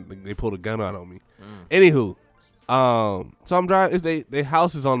where they pulled a gun out on me. Anywho, so I'm driving. Their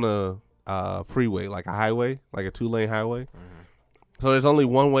house is on the freeway, like a highway, like a 2-lane highway. So there's only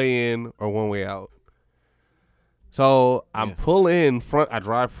one way in or one way out. So I'm pulling front. I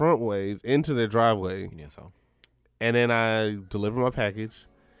drive front ways into the driveway, and then I deliver my package,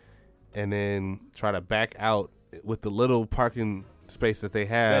 and then try to back out with the little parking space that they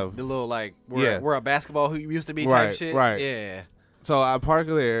have. The little like where a basketball hoop used to be type shit. Right. Yeah. So I park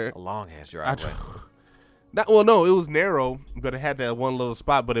there. A long ass driveway. No, it was narrow, but it had that one little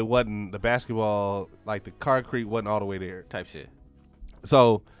spot, but it wasn't the basketball. Like the concrete wasn't all the way there. Type shit.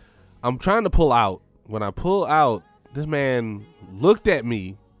 So I'm trying to pull out. When I pull out, this man looked at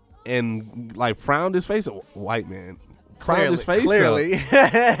me and like frowned his face. White man frowned his face clearly.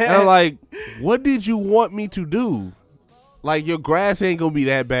 And I'm like, what did you want me to do? Like your grass ain't gonna be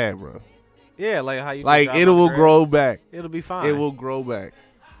that bad, bro. Yeah, like how you like it will grow back. It'll be fine. It will grow back.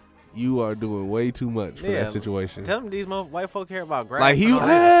 You are doing way too much for that situation. Tell them these white folk care about grass. Like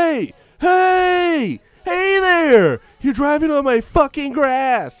hey there! You're driving on my fucking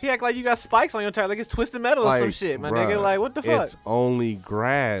grass. He act like you got spikes on your tire, like it's twisted metal or some shit, my nigga. Like what the fuck? It's only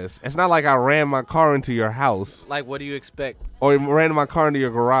grass. It's not like I ran my car into your house. Like what do you expect? Or ran my car into your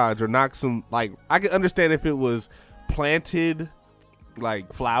garage or knocked some. Like I could understand if it was planted,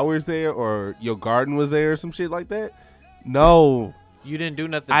 like flowers there, or your garden was there or some shit like that. No. You didn't do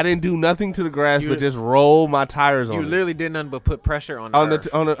nothing. I didn't do nothing to the grass, but just roll my tires on it. You literally did nothing but put pressure on the earth.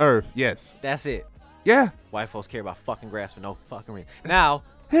 On the earth, yes. That's it. Yeah. White folks care about fucking grass for no fucking reason. Now,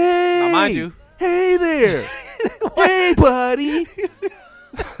 hey, now mind you. Hey there. Hey, buddy.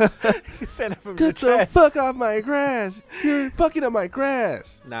 Get the fuck off my grass. You're fucking up my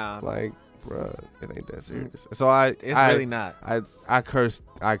grass. Nah. Like, bruh, it ain't that serious. So it's really not. I cursed.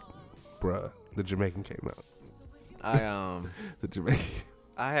 Bruh, the Jamaican came out. The Jamaican.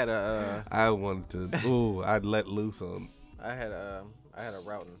 I had a. I wanted to. I'd let loose on. I had a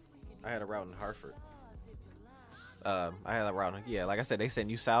routing I had a route in Hartford. I had a route. Yeah, like I said, they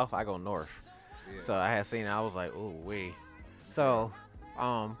send you south. I go north. Yeah. So I had seen it. I was like, ooh, wee. So,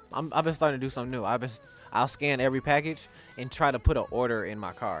 I've been starting to do something new. I'll scan every package and try to put an order in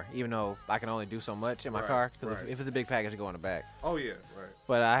my car, even though I can only do so much in my car. Because if it's a big package, it go in the back. Oh yeah, right.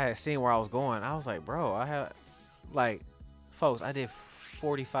 But I had seen where I was going. I was like, bro, folks, I did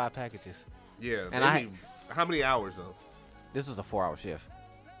 45 packages. Yeah. And how many hours though? This was a 4-hour shift.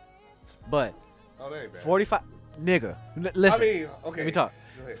 But Oh, that ain't bad. 45, nigga, listen. I mean, okay. Let me talk.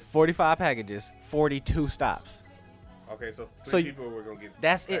 Go ahead. 45 packages, 42 stops. Okay, so So three you- people were gonna get.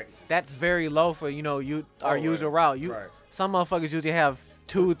 That's it. packaged. That's very low for our usual route. Right. Some motherfuckers usually have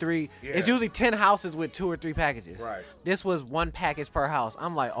 2 or 3. Yeah. It's usually 10 houses with 2 or 3 packages. Right. This was 1 package per house.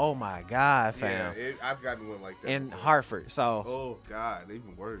 I'm like, oh my god, fam. Yeah, I've gotten one like that. In before. Hartford, so Oh God,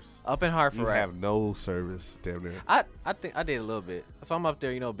 even worse. up in Hartford, You right? have no service down there. I think I did a little bit. So I'm up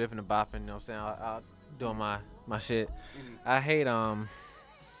there, bipping and bopping. You know what I'm saying? I'll doing my shit. I hate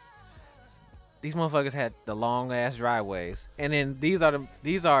these motherfuckers had the long ass driveways, and then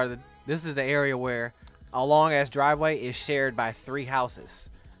this is the area where a long ass driveway is shared by 3 houses.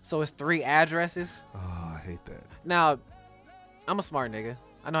 So it's 3 addresses. Oh, I hate that. Now, I'm a smart nigga.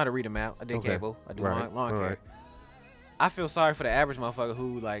 I know how to read a map. I did Okay. cable. I do Right. lawn care. Right. I feel sorry for the average motherfucker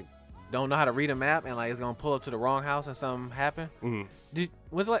who don't know how to read a map and is gonna pull up to the wrong house and something happen.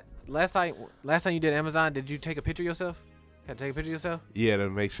 Mm-hmm. Last time you did Amazon? Did you take a picture of yourself? Had to take a picture of yourself? Yeah, to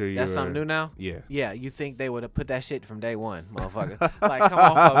make sure you're. That's something new now. Yeah. Yeah, you think they would have put that shit from day one, motherfucker? Like, come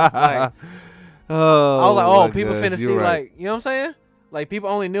on, folks. Like, Oh. I was like, oh, my people gosh, finna see, you're right. like, you know what I'm saying? Like, people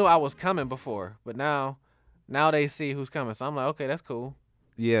only knew I was coming before, but now they see who's coming. So I'm like, okay, that's cool.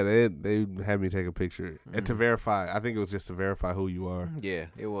 Yeah, they had me take a picture and to Mhm. verify. I think it was just to verify who you are. Yeah,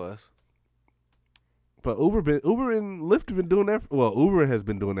 it was. But Uber and Lyft have been doing that. Well, Uber has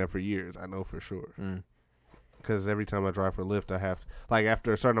been doing that for years. I know for sure. Mm. Because every time I drive for Lyft, I have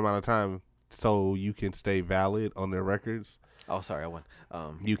after a certain amount of time, so you can stay valid on their records. Oh, sorry, I went.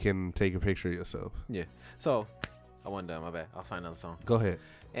 You can take a picture of yourself. Yeah. So I wasn't done. My bad. I'll find another song. Go ahead.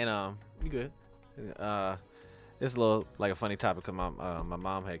 And you good? This is a little like a funny topic because my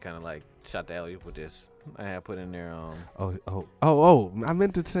mom had kind of shot the alley with this. I had put in there. Oh! I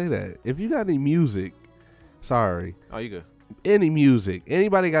meant to say that. If you got any music, sorry, Oh, you good? any music,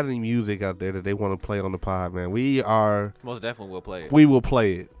 anybody got any music out there that they want to play on the pod, man? We Most definitely will play it. will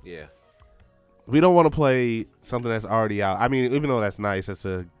play it. Yeah. We don't want to play something that's already out. I mean, even though that's nice, that's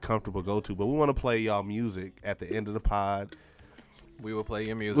a comfortable go-to, but we want to play y'all music at the end of the pod. We will play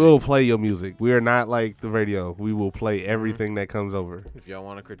your music. We'll play your music. We are not like the radio. We will play everything that comes over. If y'all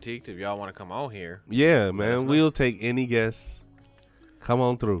want to critique, if y'all want to come on here. Yeah, us man. know. We'll take any guests. Come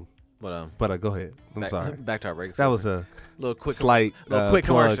on through. But But go ahead. I'm sorry. Back to our regular. That was a little quick slight little quick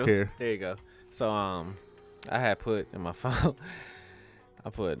plug commercial. here. There you go. So I had put in my phone. I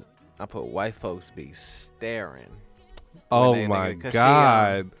put white folks be staring. Oh when they- my 'cause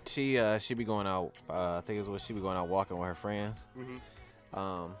God. She be going out. I think it was when she be going out walking with her friends.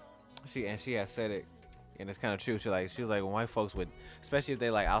 She had said it, and it's kind of true. She was like when white folks would, especially if they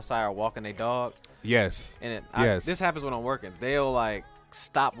outside or walking their dog, Yes. and Yes. this happens when I'm working. They'll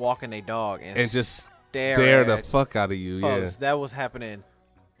stop walking their dog and just stare Dare the at fuck out of you. folks. That was happening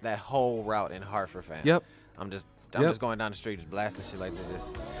that whole route in Hartford, fam. Yeah. Yep. I'm just Yep. going down the street, just blasting shit like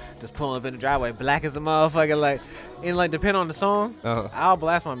this, just pulling up in the driveway, black as a motherfucker. And depending on the song, Uh-huh. I'll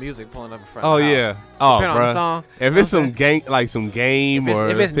blast my music pulling up in front. Oh of the yeah. house. Oh, Depending on the bro. song. If it's some game, some game, If or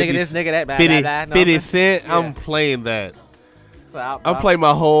it's 50, nigga this, nigga that, blah, 50, blah, blah, know what 50 I'm saying? Cent, Yeah. I'm playing that. So I'll I'm playing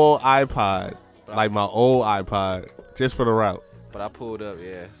my whole iPod, like my old iPod, just for the route. But I pulled up,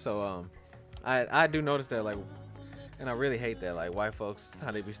 yeah. So I do notice that and I really hate that white folks how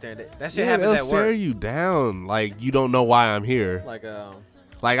they be staring. That shit Yeah, happens they'll at stare work. you down, like you don't know why I'm here.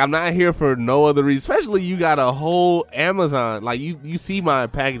 Like I'm not here for no other reason. Especially you got a whole Amazon. Like you see my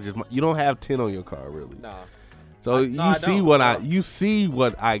packages. You don't have 10 on your car, really. nah. So I you see don't. what No. you see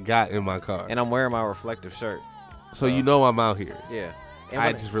what I got in my car. And I'm wearing my reflective shirt. So you know I'm out here. Yeah. And I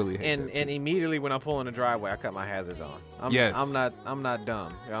when- just really hate and that too. immediately when I pull in the driveway, I cut my hazards on. Yes. I'm not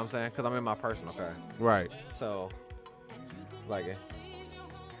dumb. You know what I'm saying? Because I'm in my personal car. Right. So,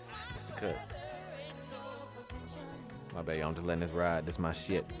 it's the cut. My bad, y'all. I'm just letting this ride. This my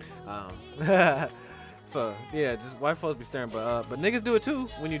shit. So yeah, just white folks be staring, but niggas do it too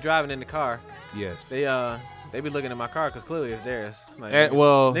when you driving in the car. Yes. They be looking at my car because clearly it's theirs. And,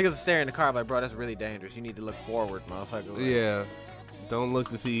 well, niggas are staring in the car like, bro, that's really dangerous. You need to look forward, motherfucker. Like, yeah. Don't look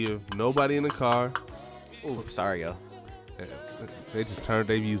to see if nobody in the car. Ooh, sorry, yo. They just turned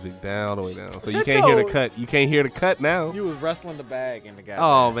their music down all the way down, so you Shut can't hear the your- cut. You can't hear the cut now. You was wrestling the bag in the guy.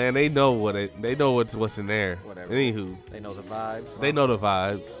 Oh man, they know they know what's in there. Whatever. Anywho, They know the vibes. they know the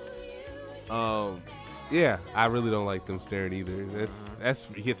vibes. Yeah, I really don't like them staring either. That's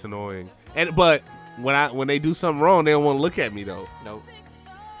gets annoying. But when they do something wrong, they don't want to look at me though. Nope.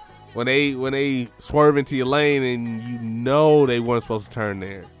 When they swerve into your lane and you know they weren't supposed to turn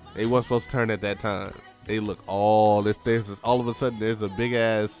there. They weren't supposed to turn at that time. They look all of a sudden there's a big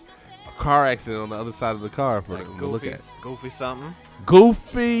ass car accident on the other side of the car for Like them to look at. Goofy something.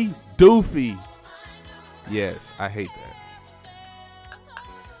 Goofy doofy. Yes, I hate that.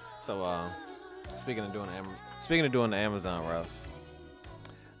 So, speaking of doing the Amazon routes,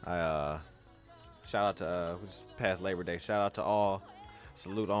 I shout out to we just passed Labor Day. Shout out to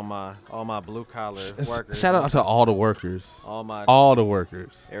salute all my blue collar workers. Shout out to all the workers. all the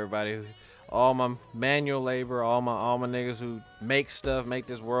workers. everybody, all my manual labor, all my niggas who make stuff, make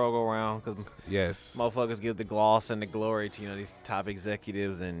this world go round. Cause Yes. motherfuckers give the gloss and the glory to these top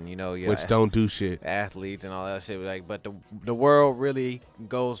executives and your Which don't do shit athletes and all that shit. Like, but the world really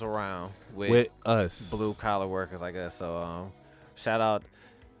goes around with us. blue collar workers like that. So shout out.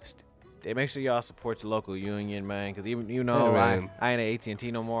 They make sure y'all support your local union, man. Because even Yeah, man. I ain't at AT&T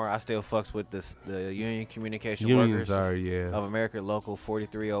no more. I still fucks with the Union Communication Unions Workers are, yeah. of America, local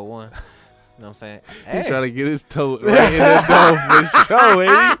 4301. You know what I'm saying? He trying to get his toe right in the door for sure,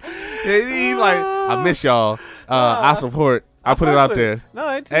 ain't he? He like, I miss y'all. I support. I put it out there. No,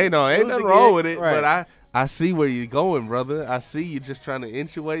 Ain't it was nothing a wrong gig. with it. Right. But I see where you're going, brother. I see you just trying to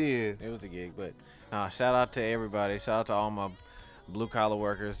inch your way in. It was a gig, but shout out to everybody. Shout out to all my blue collar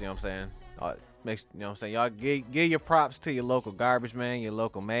workers. You know what I'm saying? You know what I'm saying? Y'all give your props to your local garbage man, your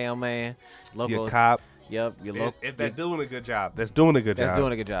local mailman, local Your cop. Yep, your local. If they're doing a good job, that's doing a good job. That's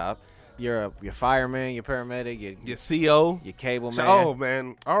doing a good job. Your fireman, your paramedic, Your CO. your cable man. Oh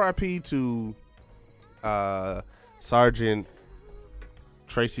man, R.I.P. to Sergeant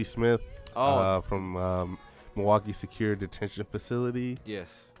Tracy Smith from Milwaukee Secure Detention Facility.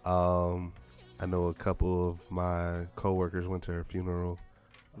 Yes. I know a couple of my coworkers went to her funeral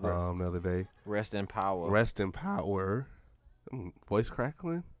the other day. Rest in power. Rest in power. Voice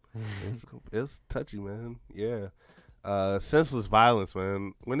crackling. It's touchy, man. Yeah. Senseless violence,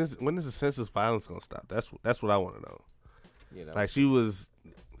 man. When is the senseless violence gonna stop? That's what I want to know. Like she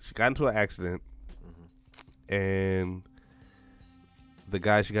got into an accident, and the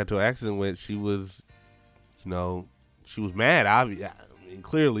guy she got into an accident with, she was mad. I mean,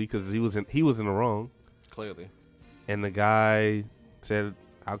 clearly, because he was in the wrong. Clearly. And the guy said,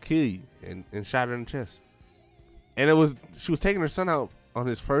 "I'll kill you," and shot her in the chest. And she was taking her son out on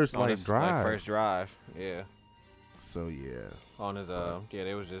his first drive. First drive. Yeah. So yeah. On his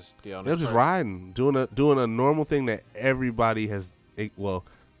they was just They were just riding, doing a normal thing that everybody has. Well,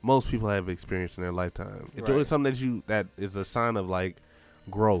 most people have experienced in their lifetime. Right. Doing something that is a sign of like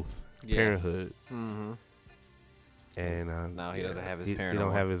growth, parenthood. Mm-hmm. And now he doesn't have his parent. He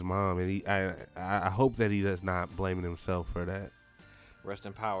don't have his mom, and I hope that he does not blaming himself for that. Rest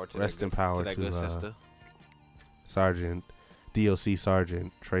in power to that good sister. Sergeant, DOC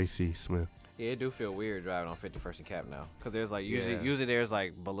Sergeant Tracy Smith. Yeah, it do feel weird driving on 51st and Cap now, because there's like usually there's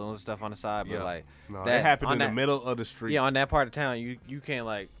like balloons and stuff on the side, but like no, that happened in the middle of the street. Yeah, on that part of town, you can't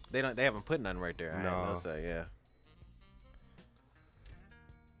like they haven't put nothing right there. No.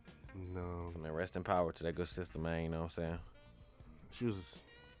 No. And then rest in power to that good sister, man. You know what I'm saying?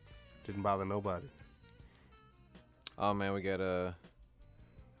 Didn't bother nobody. Oh man, we got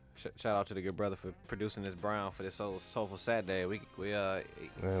shout out to the good brother for producing this brown for this soulful Saturday. ED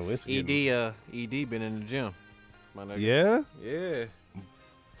been in the gym. My nigga. Yeah. Yeah.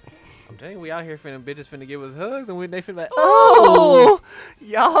 I'm telling you, we out here bitches finna give us hugs, and they finna like,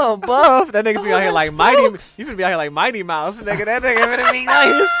 y'all buff. That nigga be out here like Mighty. You finna be out here like Mighty Mouse, nigga. That nigga finna be out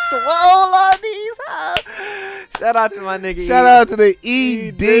here swole on these hugs. Shout out to my nigga. Shout out to the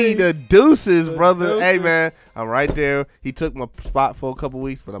ED, the deuces, brother. Deuces. Hey man, I'm right there. He took my spot for a couple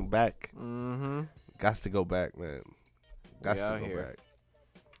weeks, but I'm back. Mm-hmm. Got to go back, man. Got to go here. back.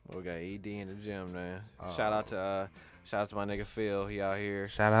 We got ED in the gym, man. Shout out to my nigga Phil. He out here.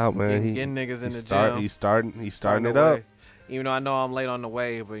 Shout out, man. Getting niggas in the gym. He's starting it up. Even though I know I'm late on the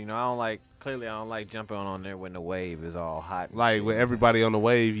wave, but I don't like jumping on there when the wave is all hot. Like with everybody on the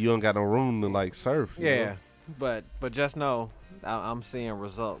wave, you don't got no room to like surf. you know? But just know I'm seeing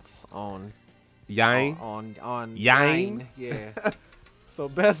results on Yang. on Yang? Yeah. So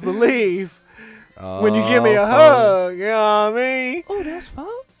best believe when you give me a hug, you know what I mean? Oh, that's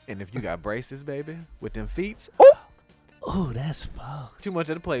folks. And if you got braces, baby, with them feet, Oh, that's fucked. Too much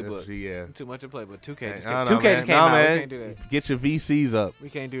of the playbook. Yeah. Too much of the playbook. 2K just I came, don't know, 2K man. just came Nah, out. man. We can't do that. Get your VCs up. We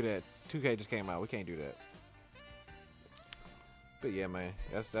can't do that. 2K just came out. We can't do that. But yeah, man,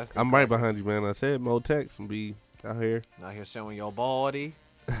 that's. I'm right behind you, man. I said Motex and be out here. Out here showing your body.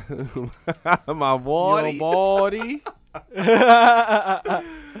 My boy. Your body.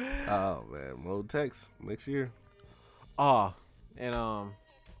 Oh man, Motex next year. Oh, and I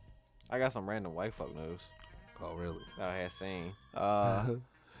got some random white folk news Oh really? that I had seen.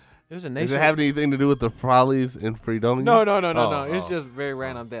 There's a Does nation. it have anything to do with the Frollies in Fredonia? No. Oh, It's oh. just very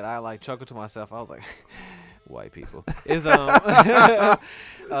random that I like chuckled to myself. I was like, white people. Is there's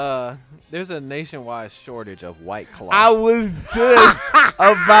a nationwide shortage of White Claw. I was just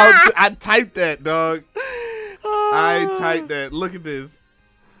I typed that, dog. I typed that. Look at this.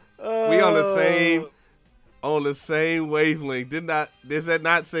 We on the same wavelength. Does that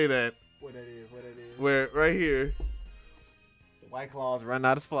not say that? What it is? Where right here. White Claws run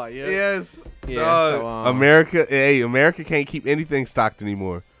out of supply. Yeah. Yes. Yeah, Dog. so, America can't keep anything stocked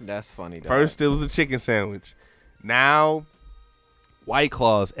anymore. That's funny. Dog. First it was a chicken sandwich. Now White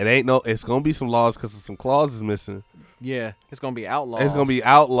Claws. It's gonna be some laws because some claws missing. Yeah, it's gonna be outlaws. It's gonna be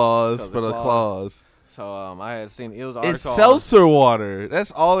outlaws Because for the the claws. claws. So I had seen it was an article. It's seltzer water.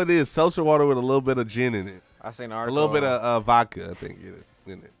 That's all it is. Seltzer water with a little bit of gin in it. I seen an A article. little bit of vodka, I think it is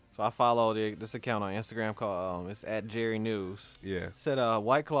in it. So I follow this account on Instagram called it's at Jerry News. Yeah. Said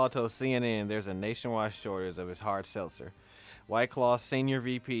White Claw told CNN there's a nationwide shortage of his hard seltzer. White Claw senior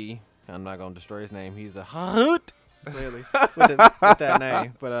VP, I'm not gonna destroy his name. He's a hoot clearly with that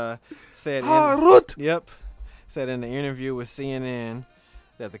name, but said said in the interview with CNN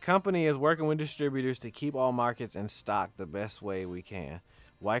that the company is working with distributors to keep all markets in stock the best way we can.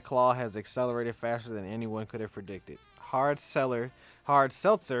 White Claw has accelerated faster than anyone could have predicted. Hard seltzer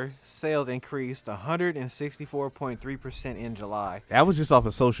sales increased 164.3% in July. That was just off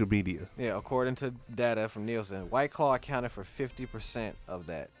of social media. Yeah, according to data from Nielsen, White Claw accounted for 50% of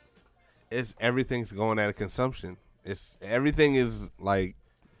that. Everything's going out of consumption. Everything is like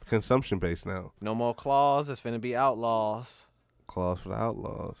consumption based now. No more claws. It's finna be outlaws. Claws for the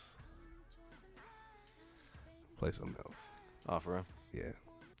outlaws. Play something else. Oh, for real? Yeah.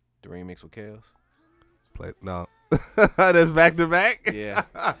 The remix with Kales? Play no. That's back to back. Yeah.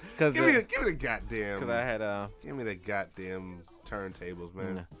 Cause give me the goddamn. Cause I had Give me the goddamn turntables,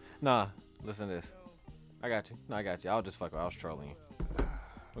 man. Nah, listen to this. I got you. No, I got you. I was just fucking. I was trolling you.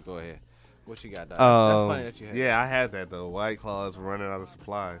 But go ahead. What you got, Doc? That's funny that you had. Yeah, I had that though. White Claws running out of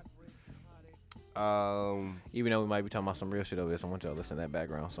supply. Even though we might be talking about some real shit over this, I want y'all to listen to that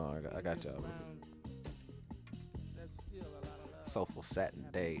background song. I got y'all. Soulful Satin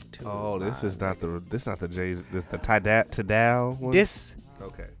Day 2. Oh, this is not the Jay's. This the Tidal one. This.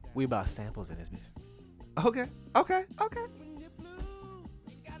 Okay. We about samples in this bitch. Okay.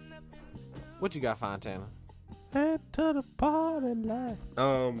 What you got, Fontana? Head to the party life.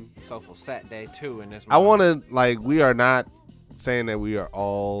 Soulful Satin Day 2 in this. I want to we are not saying that we are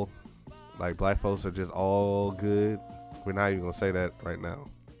all black folks are just all good. We're not even gonna say that right now.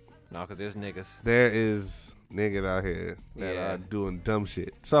 No, because there's niggas. There is niggas out here that Yeah. are doing dumb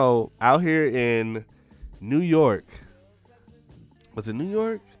shit. So out here in New York, was it New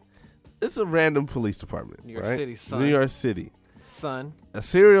York? It's a random police department. New York right? City, son. New York City. Son. A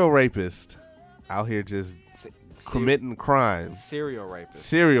serial rapist out here just committing crimes. Serial rapist.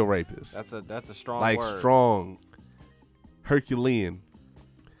 Serial rapist. That's a strong like word. strong. Herculean.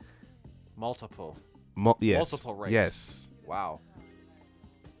 Multiple. Yes. Multiple rapes. Yes. Wow.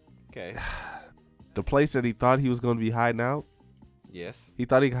 Okay. The place that he thought he was going to be hiding out, Yes. he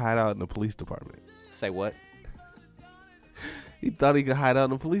thought he could hide out in the police department. Say what? He thought he could hide out in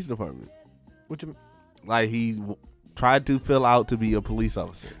the police department. What you, Like he tried to fill out to be a police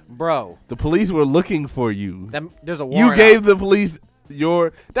officer. bro? The police were looking for you. There's a You warrant. gave out. the police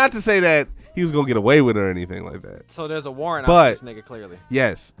not to say that he was going to get away with it or anything like that. So there's a warrant out But- for this nigga clearly,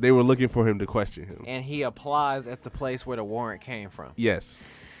 Yes, they were looking for him to question him. and he applies at the place where the warrant came from. Yes.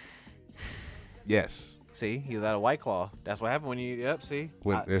 Yes. See, he was at a White Claw. That's what happened when you. Yep. See.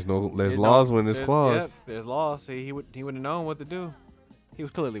 When there's There's laws no- when there's claws. Yep, there's laws. See, he would have known what to do. He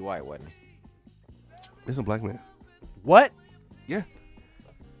was clearly white, wasn't he? It's a black man. What? Yeah. You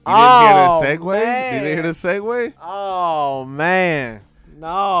Oh, didn't hear the segue? man. You didn't hear the segue? Oh man.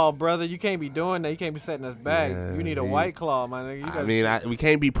 No, brother, you can't be doing that. You can't be setting us back. Yeah, you need a he- White Claw, my nigga. You gotta we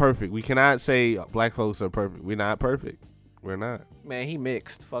can't be perfect. We cannot say black folks are perfect. We're not perfect. We're not. Man, he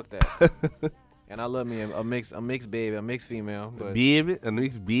mixed. Fuck that. And I love me a mixed baby, a mixed female. But Baby, a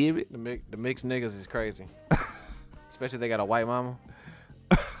mixed baby. the mixed niggas is crazy. Especially if they got a white mama.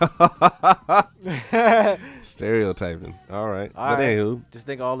 Stereotyping. All right. All But right. anywho, Just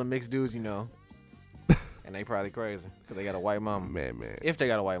think of all the mixed dudes you know. And they probably crazy because they got a white mama. man. If they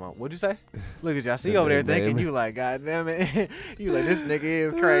got a white mama. What'd you say? Look at you. I see you over there thinking you like, God damn it. You like, this nigga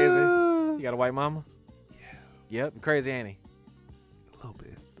is crazy. You got a white mama? Yeah. Yep. Crazy, ain't he? A little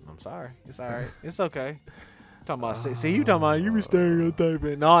bit. I'm sorry. It's all right. It's okay. Talking about, see, you talking about you be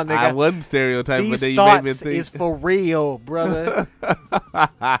stereotyping. No, nigga. I wasn't stereotyping, but These then you made me thoughts think. is for real, brother.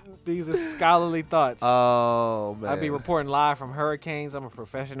 These are scholarly thoughts. Oh, man. I be reporting live from hurricanes. I'm a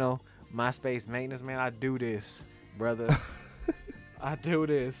professional MySpace maintenance man. I do this, brother. I do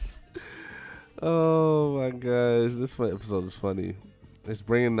this. Oh, my gosh. This episode is funny. It's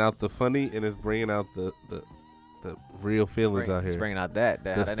bringing out the funny, and it's bringing out the real feelings out It's here. bringing out that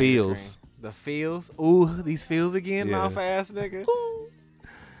The that feels. screen. The feels. Ooh, these feels again, Yeah. mouth ass nigga.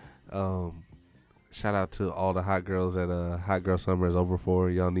 Shout out to all the hot girls at Hot Girl Summer is over for.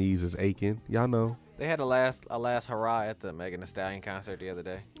 Y'all knees is aching. Y'all know. They had a last hurrah at the Megan Thee Stallion concert the other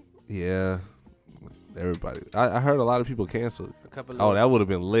day. Yeah. Everybody. I heard a lot of people canceled. A couple. Oh, that would have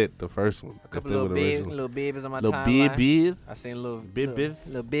been lit, the first one. A couple if they little would've bib, original. little bibbies on my Little timeline. bib. I seen little Bibbies.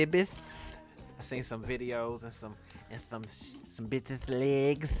 little bibbies. I seen some videos and some bitches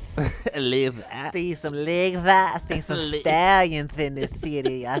legs. Live I see some legs. I see some stallions in the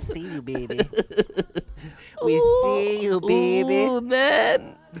city. I see you, baby. We see you, baby. Ooh,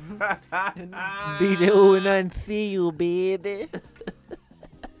 man. DJ Ooh and nothing see you, baby.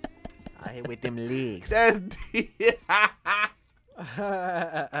 I hit with them legs.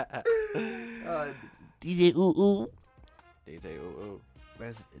 DJ Ooh Ooh. DJ Ooh Ooh.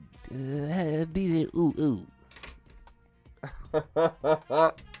 That's DJ Ooh Ooh.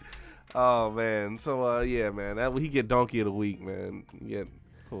 Oh man, so yeah, man, that he get donkey of the week, man. You get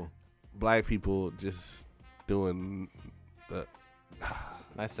Cool. black people just doing the.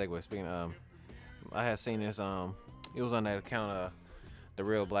 Nice segue. Speaking of, I had seen this. It was on that account, the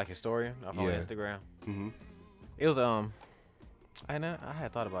Real Black Historian, off on Yeah. Instagram. Mm-hmm. It was I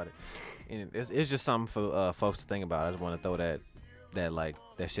had thought about it, and it's just something for folks to think about. I just want to throw that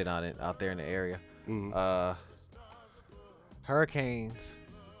shit out there in the area. Mm-hmm. Hurricanes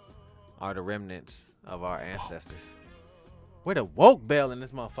are the remnants of our ancestors. Where the woke bell in this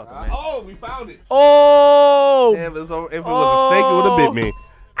motherfucker, man? Oh, we found it. Oh, Damn, if it was a snake, it would have bit me.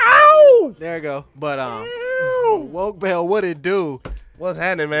 ow! There you go. But woke bell, what it do? What's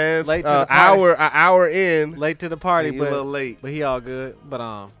happening, man? Late to the party. An hour in. Late to the party, Yeah, you a but little late. But he all good. But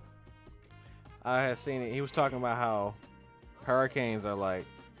I had seen it. He was talking about how hurricanes are like,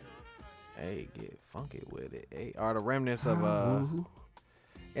 hey, get funky with it. Hey, are the remnants of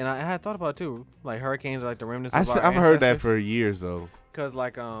and I had thought about it too. Like hurricanes are like the remnants of our I've heard that ancestors. for years though. Cause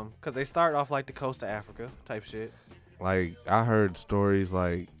they start off like the coast of Africa type shit, Like I heard stories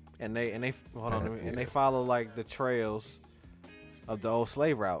like and they hold on, Yeah. and they follow like the trails of the old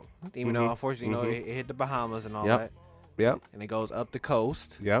slave route. Even though unfortunately, you know, it hit the Bahamas and all Yep. that, yep, and it goes up the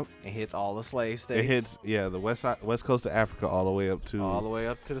coast yep. and hits all the slave states. It hits the west coast of Africa all the way up to all the way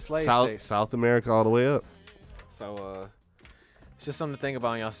up to the slave states. South America all the way up. So it's just something to think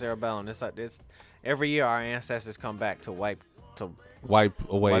about in y'all cerebellum. It's every year our ancestors come back to wipe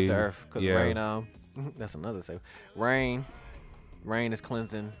Away the earth because yeah. rain. That's another say. Rain is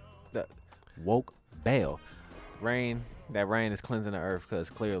cleansing the woke bell. Rain is cleansing the earth because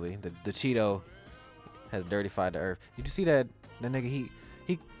clearly the Cheeto has dirtified the earth. Did you see that nigga?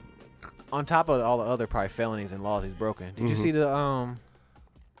 He on top of all the other probably felonies and laws he's broken. Did you see the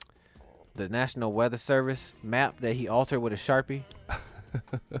National Weather Service map that he altered with a Sharpie?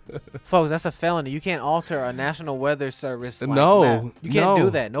 Folks, that's a felony. You can't alter a National Weather Service map. You can't do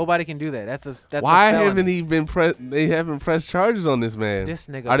that. Nobody can do that. That's Why a felony. haven't he been They haven't pressed charges on this man. This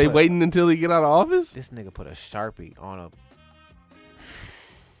nigga Are they waiting until he get out of office? This nigga put a Sharpie on a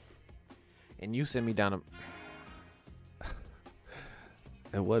and you sent me down a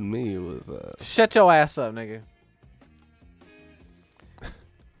It wasn't me. It was shut your ass up, nigga.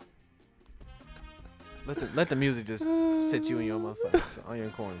 Let the music just sit you in your motherfucker on your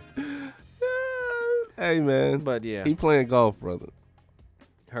corner. Hey man, But yeah, he playing golf, brother.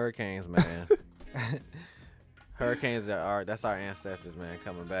 hurricanes, man. Hurricanes that's our ancestors, man,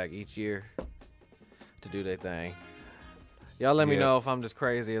 coming back each year to do their thing. Y'all let me Yeah. know if I'm just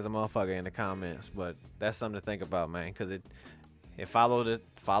crazy as a motherfucker in the comments, but that's something to think about, man, because it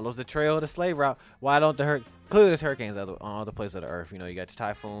follows the trail of the slave route. Why don't clearly there's hurricanes on other places of the earth. You know, you got your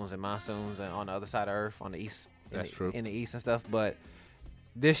typhoons and monsoons and on the other side of earth, on the east. That's true. In the east and stuff, but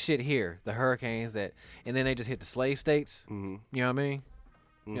this shit here, the hurricanes and then they just hit the slave states. Mm-hmm. You know what I mean?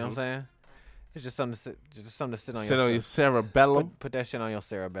 You know what I'm saying? It's just something to sit on Sit on your cerebellum. Put that shit on your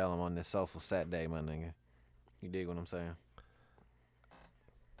cerebellum on this soulful Saturday, my nigga. You dig what I'm saying?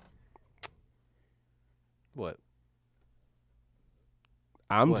 What?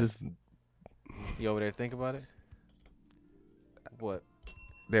 I'm What? just. You over there think about it? What?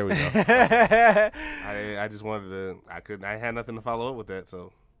 There we go. I just wanted to. I had nothing to follow up with that,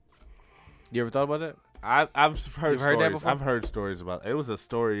 so. You ever thought about that? I've heard You've heard that stories. before? I've heard stories about. It was a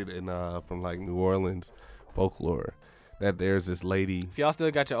story from like New Orleans folklore that there's this lady. If y'all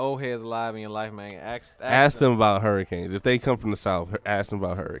still got your old heads alive in your life, man, Ask them about hurricanes. If they come from the South, ask them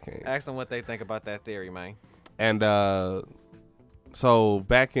about hurricanes. Ask them what they think about that theory, man. And so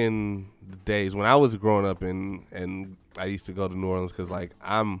back in the days when I was growing up and I used to go to New Orleans because like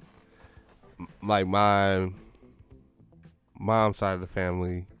I'm like my mom's side of the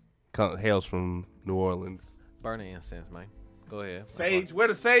family hails from New Orleans. Burn the incense, man. Go ahead. Sage, where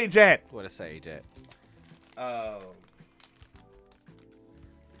the sage at? Where the sage at? Let's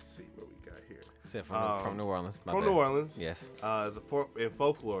see what we got here. Said from New Orleans. My From bad. New Orleans. Yes. In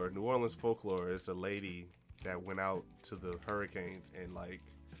folklore, New Orleans folklore, it's a lady that went out to the hurricanes and like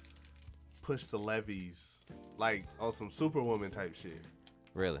pushed the levees like on some Superwoman type shit.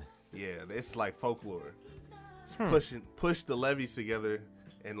 Really? Yeah, it's like folklore. Push the levees together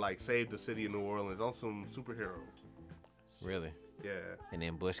and like save the city of New Orleans on some superhero. Really? Yeah. And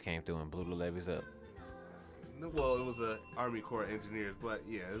then Bush came through and blew the levees up. Well, it was a Army Corps of Engineers, but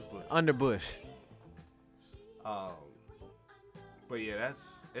yeah, it's Bush. Under Bush. But yeah,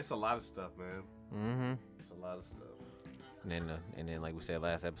 it's a lot of stuff, man. Mm-hmm. It's a lot of stuff. And then, like we said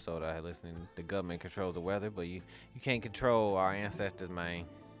last episode, I had listening. The government controls the weather, but you can't control our ancestors, man.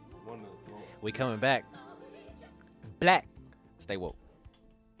 We coming back. Black. Stay woke.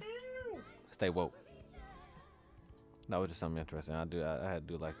 Stay woke. No, it's just something interesting. I had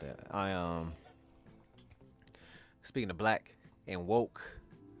to do like that. Speaking of black and woke,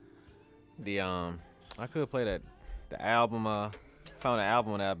 I could play the album. Found an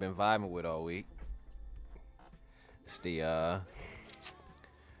album that I've been vibing with all week. It's the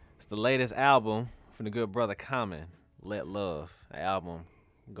latest album from the good brother Common, Let Love. The album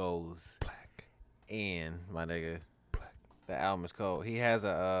goes Black. in, my nigga. Black. The album is called. He has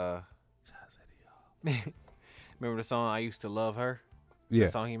a. Remember the song I Used to Love Her? Yeah.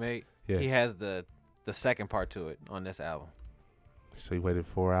 The song he made? Yeah. He has the second part to it on this album. So you waited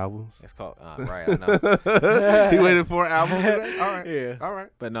 4 albums? It's called right, I know. He waited 4 albums for that? All right. Yeah. All right.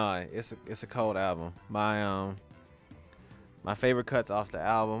 But no, it's a cold album. My favorite cuts off the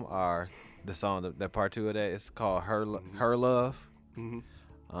album are the song that part 2 of that. It's called Her Love.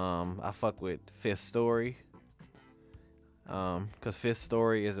 Mm-hmm. I fuck with Fifth Story. Cause Fifth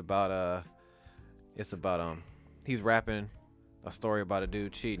Story is about he's rapping a story about a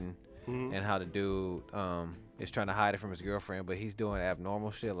dude cheating. Mm-hmm. And how the dude is trying to hide it from his girlfriend, but he's doing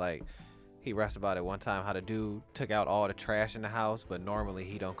abnormal shit. Like he raps about it one time how the dude took out all the trash in the house, but normally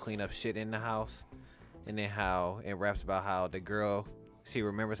he don't clean up shit in the house. And then how it raps about how the girl, she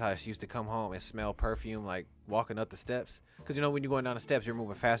remembers how she used to come home and smell perfume like walking up the steps. Because you know when you're going down the steps, you're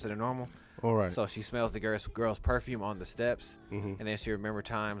moving faster than normal. All right. So she smells the girl's perfume on the steps. Mm-hmm. And then she remember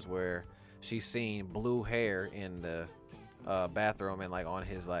times where she's seen blue hair in the bathroom and like on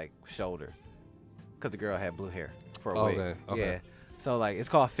his like shoulder, because the girl had blue hair for a wig. Okay. Yeah. So like it's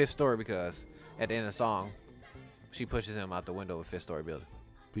called Fifth Story because at the end of the song, she pushes him out the window of a fifth story building.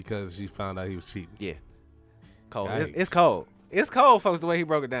 Because she found out he was cheating. Yeah. Cold. Yikes. It's cold. It's cold, folks. The way he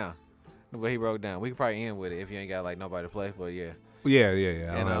broke it down. We could probably end with it if you ain't got like nobody to play. But yeah. Yeah. I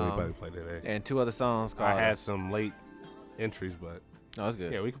don't And, have anybody to play today. And 2 other songs called. I had some late entries, but No, it's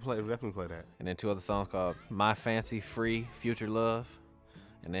good. yeah, we can definitely play that. And then 2 other songs called My Fancy Free Future Love.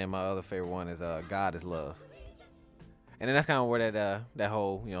 And then my other favorite one is God is Love. And then that's kind of where that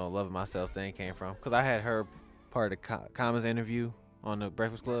whole, loving myself thing came from. Because I had heard part of the Commons interview on the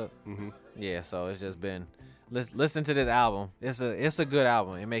Breakfast Club. Mm-hmm. Yeah, so it's just been, listen to this album. It's a good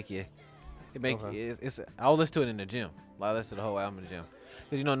album. I'll listen to it in the gym. Like, I listen to the whole album in the gym.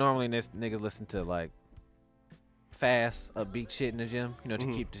 Because, normally niggas listen to, like, fast, upbeat shit in the gym, to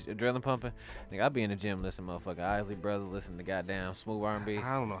keep the adrenaline pumping. Nigga, I be in the gym listening to motherfucking Isley Brothers, listen to goddamn smooth R&B.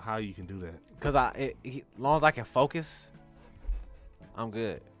 I don't know how you can do that. Cause as long as I can focus, I'm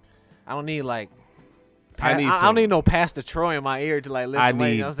good. I don't need like, I don't need no Pastor Troy in my ear to like listen. I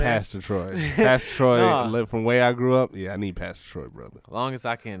need Pastor Troy. Pastor Troy, No. from where I grew up. Yeah, I need Pastor Troy, brother. As long as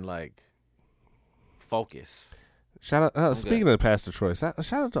I can like focus. Shout out. Speaking good. of Pastor Troy, shout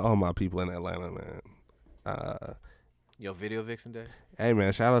out to all my people in Atlanta, man. Yo, Video Vixen Day. Hey,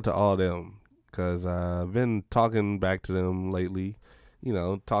 man, shout out to all them, because I've been talking back to them lately,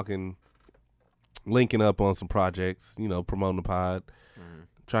 talking linking up on some projects, promoting the pod, Mm-hmm.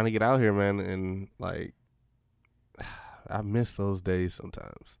 trying to get out here, man. And like, I miss those days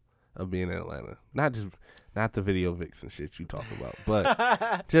sometimes of being in Atlanta. Not the video vixen shit you talk about,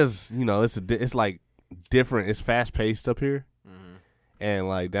 but just it's like different. It's fast paced up here, Mm-hmm. and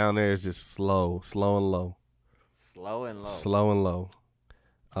like down there it's just slow and low. Slow and low. Slow and low.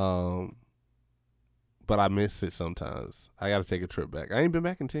 But I miss it sometimes. I got to take a trip back. I ain't been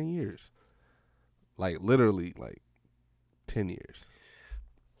back in 10 years. Like, literally, 10 years.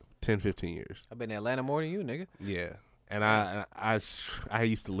 10, 15 years. I've been in Atlanta more than you, nigga. Yeah. And I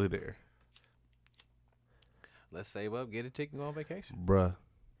used to live there. Let's save up, get a ticket, and go on vacation. Bruh.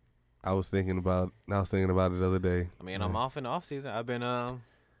 I was thinking about it the other day. I mean, I'm off in the off season. I've been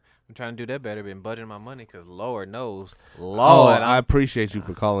trying to do that better. Been budgeting my money because Lord knows. I appreciate you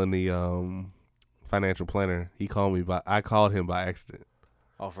for calling the financial planner. I called him by accident.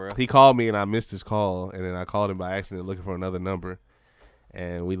 Oh, for real? He called me and I missed his call, and then I called him by accident looking for another number,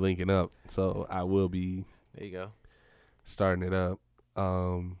 and we linking up. So I will be There you go. starting it up.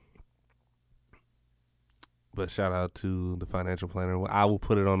 But shout out to the financial planner. I will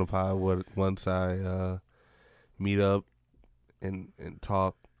put it on the pod once I meet up and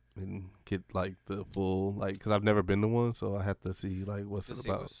talk and get like the full because I've never been to one, so I have to see like what's it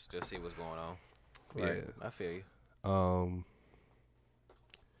about. Just see what's going on. Yeah. Right. I feel you.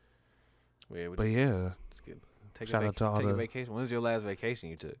 But yeah, shout out to all take a the vacation. When was your last vacation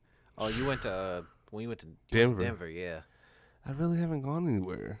you took? Oh, you went to when you went to Denver. Denver, yeah. I really haven't gone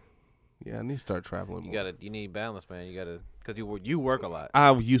anywhere. Yeah, I need to start traveling more. You need balance, man. You gotta, because you work a lot.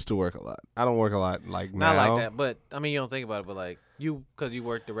 I used to work a lot. I don't work a lot like Not now. like that, but I mean, you don't think about it, but like because you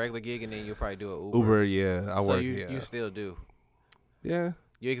work the regular gig and then you'll probably do an Uber, yeah, I work. You still do. Yeah,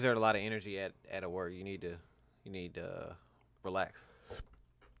 you exert a lot of energy at a work. You need to relax.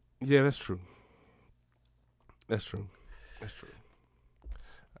 Yeah, that's true. That's true.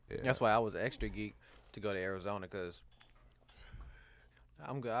 Yeah. That's why I was extra geek to go to Arizona because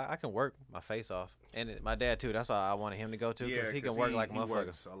I'm good. I can work my face off, and my dad too. That's why I wanted him to go too because he can work like motherfuckers.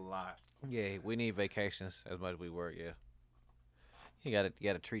 Works a lot. Yeah, we need vacations as much as we work. Yeah, you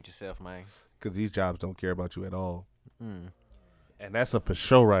gotta treat yourself, man. Because these jobs don't care about you at all. Mm. And that's a for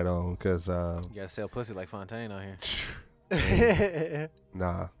sure right on. Because you gotta sell pussy like Fontaine out here.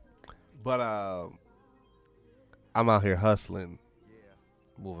 Nah, but I'm out here hustling.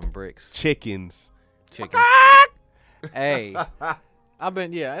 Moving bricks. Chickens. Hey, I've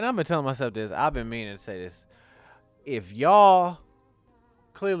been telling myself this. I've been meaning to say this. If y'all,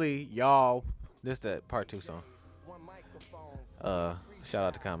 clearly y'all, this that part 2 song. Shout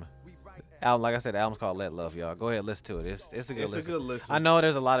out to Common. Album, like I said, the album's called Let Love, y'all. Go ahead and listen to it. It's a good listen. I know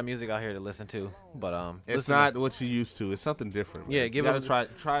there's a lot of music out here to listen to, but it's not what you used to. It's something different. Man. Yeah, you gotta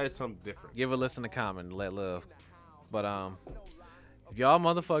try something different. Give a listen to Common, Let Love. But if y'all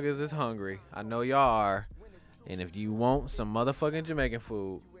motherfuckers is hungry, I know y'all are, and if you want some motherfucking Jamaican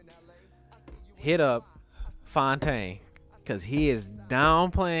food, hit up Fontaine, cause he is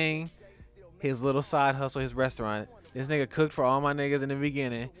downplaying his little side hustle, his restaurant. This nigga cooked for all my niggas in the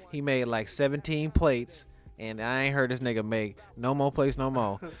beginning. He made like 17 plates, and I ain't heard this nigga make no more plates no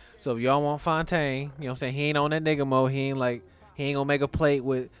more. So if y'all want Fontaine, you know what I'm saying? He ain't on that nigga mode. He ain't gonna make a plate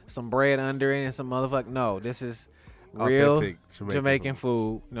with some bread under it and some motherfucker. No, this is real Authentic Jamaican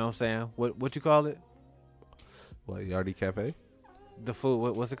food. You know what I'm saying? What you call it? What, Yardie Cafe? The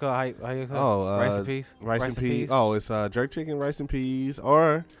food. What's it called? How you call it? Rice and peas? Rice and peas. Oh, it's jerk chicken, rice and peas,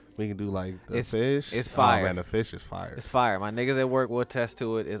 or we can do like the fish. It's fire. Oh, man, the fish is fire. It's fire. My niggas at work will attest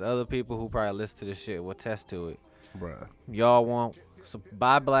to it. There's other people who probably listen to this shit will attest to it. Bruh. Y'all want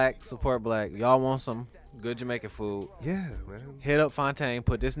buy black, support black. Y'all want some good Jamaican food. Yeah, man. Hit up Fontaine.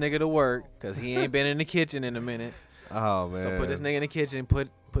 Put this nigga to work because he ain't been in the kitchen in a minute. Oh, man. So put this nigga in the kitchen. Put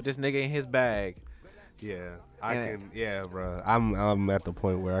this nigga in his bag. Yeah, Yeah, bro. I'm at the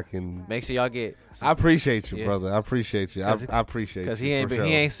point where I can make sure y'all get. I appreciate you, brother. I appreciate you. I appreciate you because he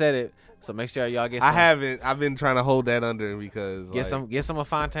ain't said it. So make sure y'all get. I haven't. I've been trying to hold that under because get some of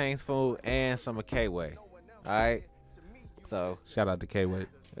Fontaine's food and some of K-Way. All right. So shout out to K-Way.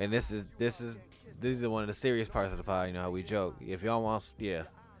 And this is one of the serious parts of the pod. You know how we joke. If y'all want,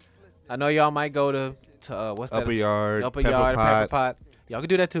 I know y'all might go to what's that? Upper Yard, Pepper Pot. Y'all can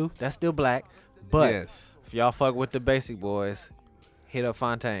do that too. That's still black. But yes. If y'all fuck with the basic boys, hit up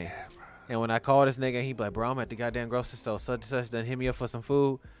Fontaine. Yeah, and when I call this nigga, he be like, bro, I'm at the goddamn grocery store. Such and such done hit me up for some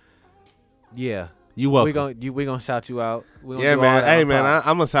food. Yeah. You welcome. We gonna shout you out. Yeah, man. Hey, man, I'm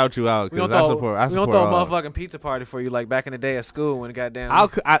gonna shout you out because I support. We gonna throw a motherfucking pizza party for you like back in the day at school when goddamn.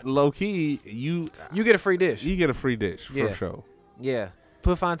 Low key, you get a free dish. You get a free dish for sure. Yeah.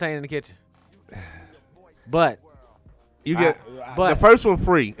 Put Fontaine in the kitchen. But You get but- the first one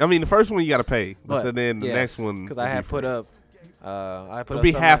free. I mean, the first one you got to pay, but, but then the next one because will I be had put free. up. I put It'll up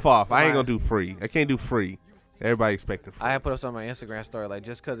be something half like- off. I ain't my- gonna do free. I can't do free. Everybody expecting free. I had put up some on my Instagram story like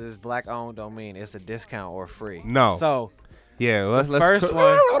just because it's black owned don't mean it's a discount or free. No. So Yeah, let's first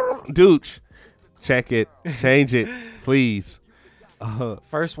one- Dooch, check it, change it, please.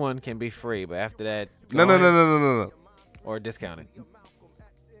 first one can be free, but after that, No, go no, no, ahead no, no, no. or discounted.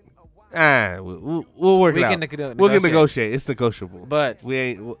 We'll work We it can out. negotiate. We'll get negotiate. It's negotiable. But We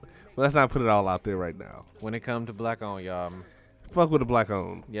ain't. Let's not put it all out there right now. when it comes to black owned, y'all, Fuck with the black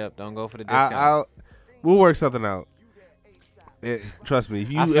owned. yep, don't go for the discount. We'll work something out. Trust me.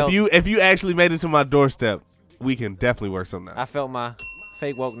 I felt- If you actually made it to my doorstep, we can definitely work something out. I felt my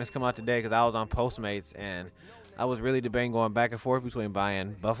fake wokeness come out today because I was on Postmates and I was really debating going back and forth between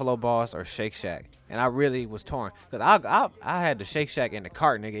buying Buffalo Boss or Shake Shack, and I really was torn because I had the Shake Shack in the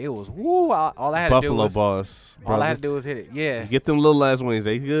cart, nigga. It was woo. All I had to do Buffalo was Boss. all I brother. had to do was hit it. Yeah, You get them little ass wings.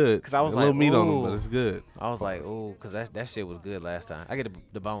 They good. 'Cause I was a little like, meat on them, ooh. but it's good. I was like, ooh, because that shit was good last time. I get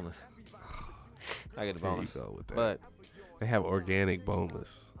the boneless. I get the There you boneless, go with that. but They have organic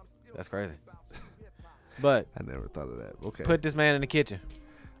boneless. that's crazy. But I never thought of that. Okay. put this man in the kitchen.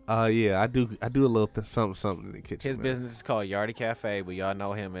 Yeah, I do a little something in the kitchen. His man. business is called Yardie Cafe, but y'all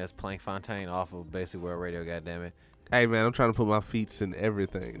know him as Plank Fontaine off of Basic World Radio. Goddammit. Hey man, I'm trying to put my feet in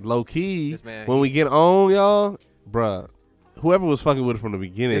everything. Low key, This man, when we get on, y'all, bruh, whoever was fucking with it from the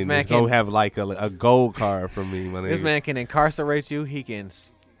beginning This man is gonna can- have like a gold card from me, my nigga. This man can incarcerate you. He can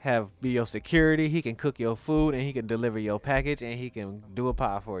be your security. He can cook your food, and he can deliver your package, and he can do a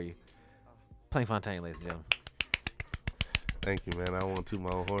pie for you. Plank Fontaine, ladies and gentlemen. Thank you, man. I want to toot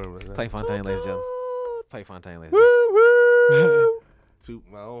my own horn. But Plank Fontaine, ladies and gentlemen. Plank Fontaine, ladies and Woo, gentlemen. woo. Toot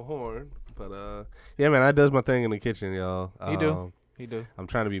my own horn. But yeah, man, I does my thing in the kitchen, y'all. He do. He do. I'm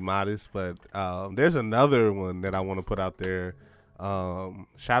trying to be modest, but there's another one that I want to put out there.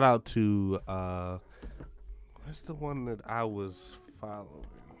 Shout out to what's the one that I was following?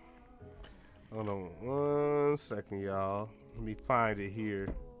 Hold on 1 second, y'all. Let me find it here.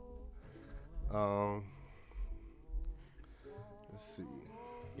 Let's see.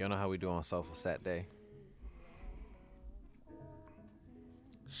 You know how we do on Soulful Saturday.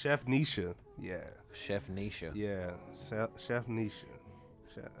 Chef Nisha. Yeah. Chef Nisha. Yeah. Chef Nisha.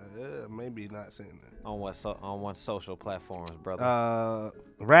 Maybe not saying that. On what social platforms, brother?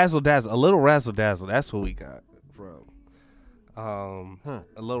 Razzle Dazzle. A little Razzle Dazzle. That's what we got from.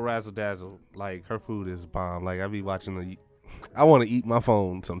 A little Razzle Dazzle. Like, her food is bomb. Like, I be watching I want to eat my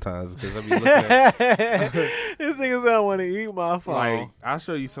phone sometimes because I be looking at. This nigga said I want to eat my phone. Like, I'll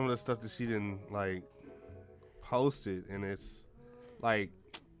show you some of the stuff that she didn't like posted, and it's like,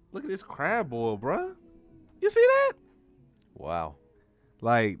 look at this crab boil, bruh. You see that? Wow.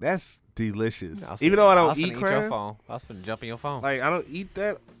 Like, that's delicious. I was Even finna- though I I don't was finna eat your crab, phone. I was finna jump in your phone. like I don't eat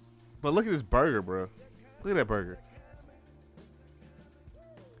that. But look at this burger, bruh. Look at that burger.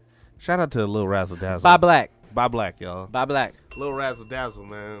 Shout out to Lil Razzle Dazzle. Buy black. Buy black, y'all. Buy black. Lil Razzle Dazzle,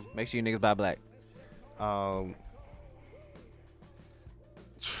 man. Make sure you niggas buy black. Y'all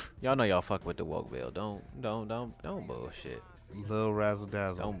know y'all fuck with the woke bill. Don't bullshit. Lil Razzle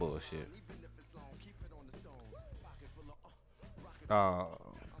Dazzle. Don't bullshit.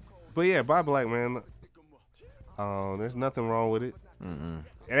 But yeah, buy black, man. There's nothing wrong with it.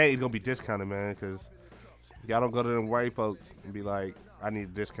 It ain't gonna be discounted, man, because y'all don't go to them white folks and be like, I need a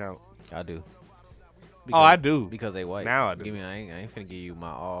discount. I do. I do. Because they white. Now I do. Give me. I ain't finna give you my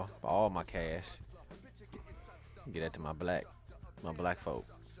all my cash. Get that to my black folk.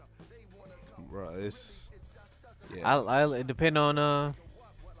 Bro, it's yeah. I depend on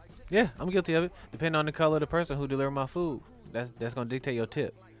yeah, I'm guilty of it. Depending on the color of the person who deliver my food, that's gonna dictate your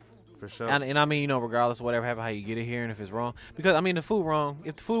tip. For sure. And I mean, regardless of whatever happened, how you get it here, and if it's wrong, because I mean, the food wrong.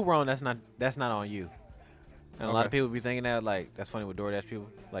 If the food wrong, that's not on you. And a lot of Okay. people be thinking that, like, that's funny with DoorDash people.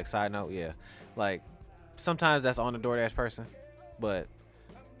 Like, side note, yeah, like sometimes that's on the DoorDash person, but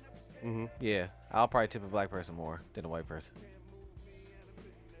yeah, I'll probably tip a black person more than a white person.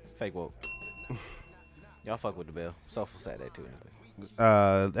 Fake woke. Y'all fuck with the bill. Soulful Saturday too.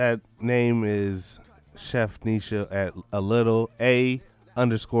 That name is Chef Nisha at _Lil_Razzle_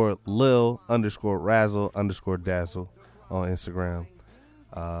 on Instagram.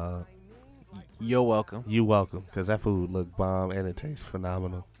 You're welcome. You welcome, because that food look bomb and it tastes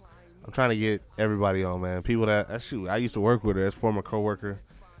phenomenal. I'm trying to get everybody on, man. People that shoot, I used to work with her as former coworker.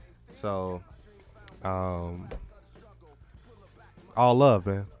 So, all love,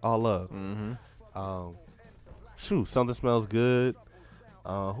 man. All love. Shoot, something smells good.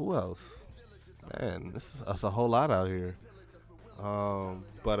 Who else? Man, it's a whole lot out here.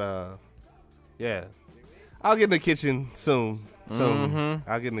 Yeah. I'll get in the kitchen soon.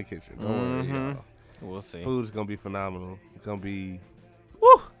 I'll get in the kitchen. Don't worry, y'all. We'll see. Food's gonna be phenomenal. It's gonna be,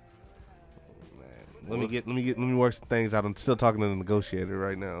 woo. Man, let me work some things out. I'm still talking to the negotiator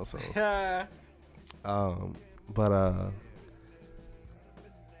right now. So,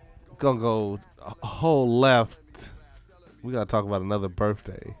 gonna go a whole left. We gotta talk about another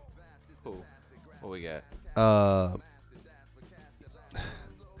birthday. Cool. What we got?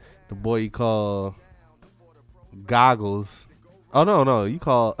 The boy you call Goggles. Oh no, you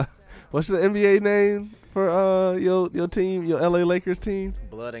call what's the NBA name for your team, your LA Lakers team?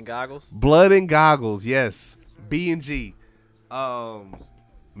 Blood and Goggles. Blood and Goggles, yes. B&G.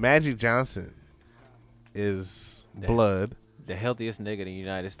 Magic Johnson is blood. The healthiest nigga in the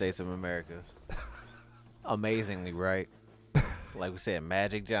United States of America. Amazingly, right? Like we said,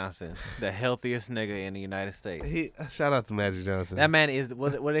 Magic Johnson, the healthiest nigga in the United States. Shout out to Magic Johnson. That man is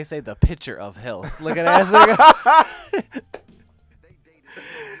what do they say? The picture of health. Look at that nigga.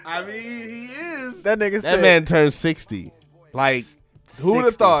 I mean, he is. That nigga said. That man turned 60. Like, who would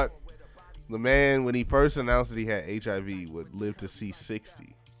have 60. thought the man, when he first announced that he had HIV, would live to see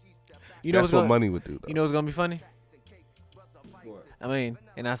 60? You know That's what money would do, though. You know what's gonna be funny? What? I mean,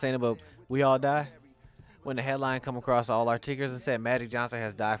 and I'm saying about we all die. When the headline come across all our tickers and said Magic Johnson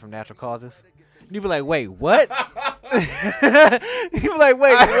has died from natural causes, you be like, wait, what? You be like,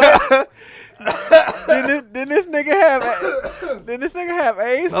 wait, what? Did this nigga have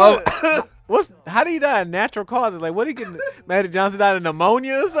AIDS? Oh. How do you die of natural causes? Like, what he getting? Magic Johnson died of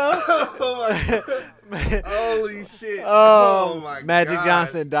pneumonia or something? Oh my God. Holy shit. Oh, my Magic God.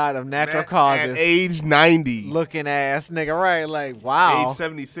 Johnson died of natural causes. At age 90. Looking ass nigga, right? Like, wow. Age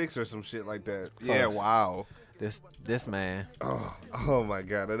 76 or some shit like that. Yeah, wow. This man. Oh my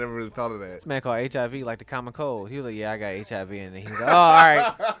God. I never really thought of that. This man called HIV like the common cold. He was like, yeah, I got HIV. And then he was like, oh, all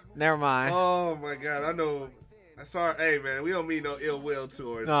right. Never mind. Oh my God. I know. Sorry. Hey, man. We don't mean no ill will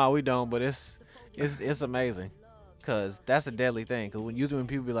towards. No, we don't. But it's amazing. Because that's a deadly thing. Because when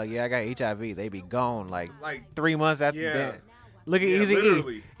people be like, yeah, I got HIV, they be gone like 3 months after that. Look at Easy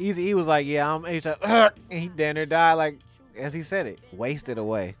literally. E. Easy E was like, yeah, I'm HIV. And he damn near died, like, as he said it, wasted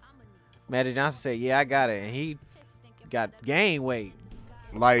away. Magic Johnson said, yeah, I got it. And he got gained weight.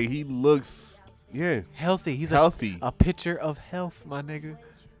 Like, he looks, Healthy. He's healthy. A picture of health, my nigga.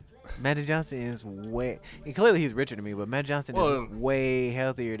 Magic Johnson is and clearly he's richer than me, but Magic Johnson is way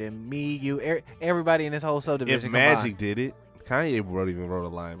healthier than me, you, everybody in this whole subdivision. If Magic did it, Kanye wrote a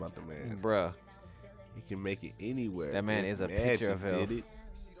line about the man. Bruh. He can make it anywhere. That man is a picture of health.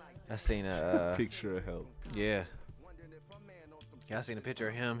 I seen a picture of health. Yeah. I seen a picture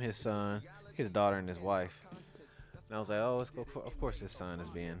of him, his son, his daughter, and his wife. And I was like, oh, of course his son is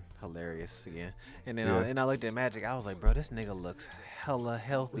being hilarious again. And then I looked at Magic. I was like, bro, this nigga looks hella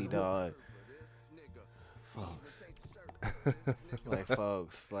healthy, dog.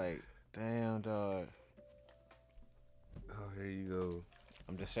 Folks, damn, dog. Oh, here you go.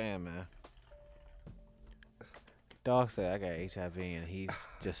 I'm just saying, man. Dog said I got HIV, and he's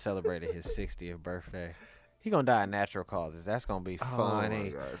just celebrated his 60th birthday. He gonna die of natural causes. That's gonna be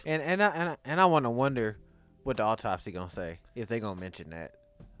funny. Oh my gosh. And I want to wonder what the autopsy gonna say if they gonna mention that,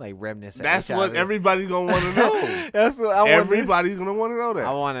 like remnants. That's HIV. what everybody's gonna want to know. That's what I want. Everybody's gonna want to know that.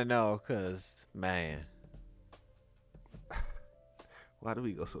 I want to know, cause man, why do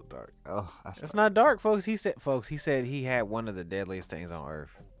we go so dark? Oh, it's not dark, folks. He said he had one of the deadliest things on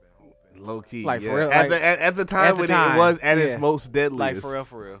earth. Low key, like yeah. for real, at the time when it was at its most deadliest. Like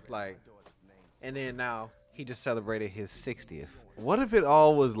for real, like. And then now he just celebrated his 60th. What if it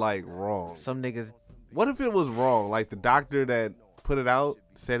all was like wrong? Some niggas. What if it was wrong? Like the doctor that put it out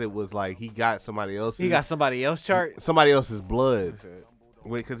said it was like he got somebody else's. He got somebody else's chart. Somebody else's blood.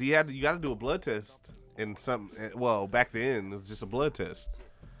 Because you got to do a blood test and back then it was just a blood test.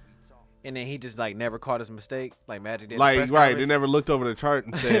 And then he just like never caught his mistake, like Magic did. Like right, they never looked over the chart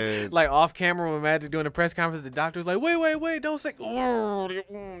and said like off camera when Magic doing the press conference, the doctor was like, wait, don't say.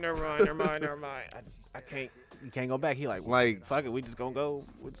 Never mind. I can't. You can't go back. He like fuck it, we just gonna roll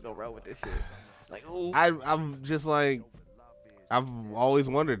with this shit. Like ooh. I'm just like I've always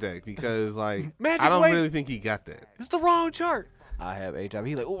wondered that because like Magic, I don't really think he got that. It's the wrong chart. I have HIV.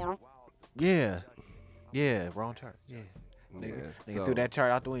 He like ooh, yeah, wrong chart. Yeah. Nigga threw that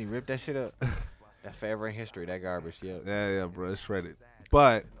chart out the window, ripped that shit up. That's forever in history, that garbage, Yeah, bro, it's shredded.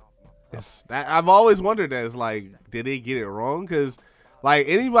 But I've always wondered that. It's like, did they get it wrong? Because, like,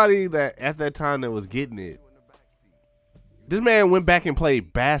 anybody that at that time that was getting it, this man went back and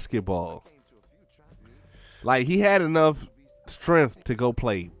played basketball. Like, he had enough strength to go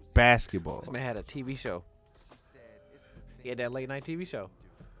play basketball. This man had a TV show. He had that late night TV show.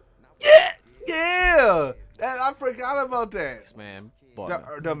 Yeah! I forgot about that. This man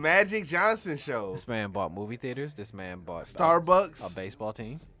bought The Magic Johnson show. This man bought movie theaters. This man bought Starbucks. a baseball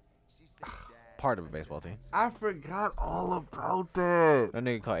team. Part of a baseball team. I forgot all about that. That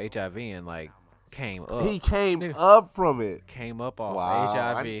nigga caught HIV and like came up. He came up from it. Came up off Wow.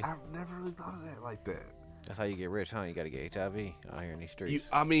 HIV. I never really thought of that like that. That's how you get rich, huh? You got to get HIV out here in these streets.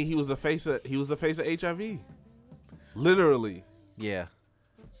 He was the face of HIV. Literally. Yeah.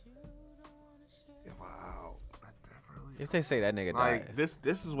 Wow. If they say that nigga Like died, this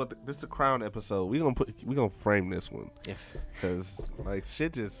is the Crown episode. We gonna frame this one because like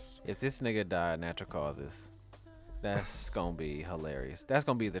shit just. if this nigga died natural causes, that's gonna be hilarious. That's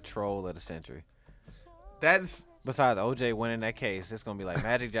gonna be the troll of the century. That's Besides OJ winning that case, it's gonna be like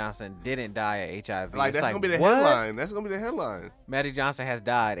Magic Johnson didn't die of HIV. like It's that's gonna be the what? headline. That's gonna be the headline. Magic Johnson has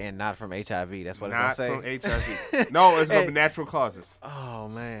died and not from HIV. That's what Not it's gonna from say. HIV. No, it's gonna Hey. be natural causes. Oh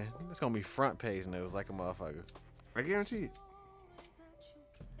man, it's gonna be front page news like a motherfucker. I guarantee it.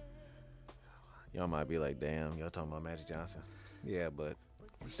 Y'all might be like, damn, y'all talking about Magic Johnson. Yeah, but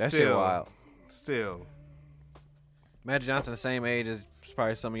that shit Still. wild. Still. Magic Johnson the same age as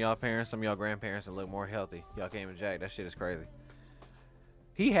probably some of y'all parents, some of y'all grandparents, and look more healthy. Y'all came in jack. That shit is crazy.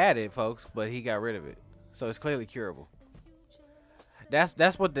 He had it, folks, but he got rid of it, so it's clearly curable. That's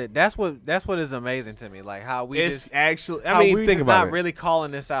what is amazing to me. Like how we It's just actually. how I mean, we think just about not it. really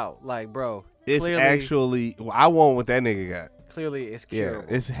calling this out. Like, bro, It's clearly, actually. Well, I want what that nigga got. clearly it's Yeah,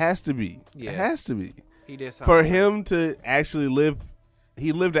 curable. it has to be. Yeah. It has to be. He did something For him to actually live,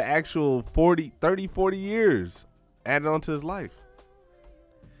 he lived an actual 40 years added on to his life.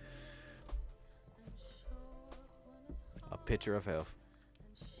 A picture of health.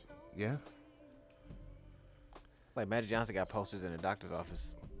 Yeah. Like Magic Johnson got posters in the doctor's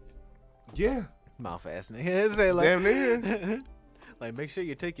office. Yeah. Mouth ass nigga. Say like, Damn near. like, make sure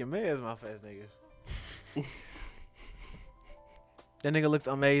you take your meds, mouth ass nigga. That nigga looks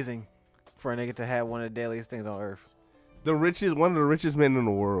amazing for a nigga to have one of the deadliest things on earth. One of the richest men in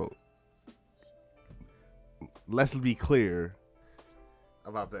the world. Let's be clear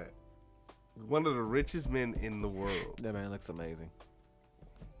about that. One of the richest men in the world. That man looks amazing.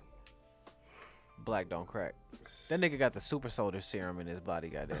 Black don't crack. That nigga got the super soldier serum in his body,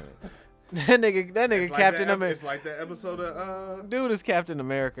 goddammit. that nigga It's Captain like America. It's like that episode of Dude is Captain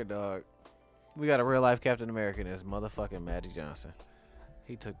America, dog. We got a real life Captain America in this motherfucking Magic Johnson.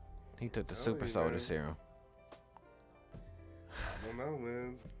 He took the super you, soldier man. serum. I don't know,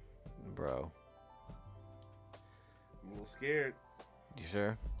 man. Bro. I'm a little scared. You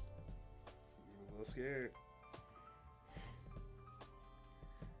sure? I'm a little scared.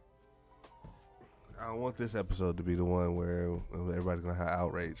 I don't want this episode to be the one where everybody's gonna have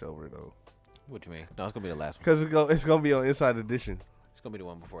outrage over it though. What you mean? No, it's gonna be the last one. Cause it's gonna be on Inside Edition. It's gonna be the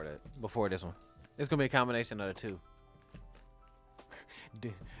one before that. Before this one. It's gonna be a combination of the two.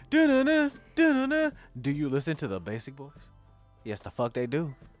 Do you listen to the Basic Boys? Yes, the fuck they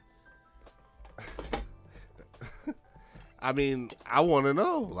do. I mean, I want to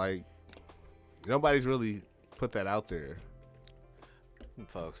know. Like, nobody's really put that out there.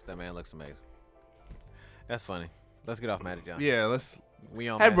 Folks, that man looks amazing. That's funny. Let's get off Magic Johnson. Yeah, let's. We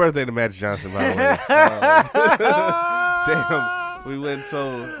on Happy Magic. birthday to Magic Johnson, by the way. Damn, we went so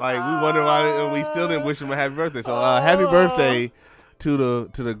like we wondered why and we still didn't wish him a happy birthday. So happy birthday to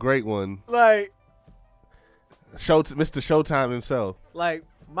the great one, Like Mr. Showtime himself.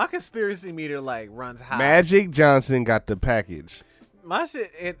 my conspiracy meter runs high. Magic Johnson got the package. My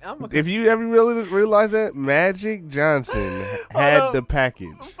shit. If you ever really realize that, Magic Johnson had up. the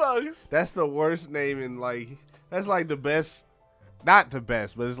package. folks. That's the worst name in that's like the best, not the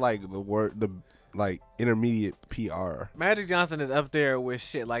best, but it's like the intermediate PR. Magic Johnson is up there with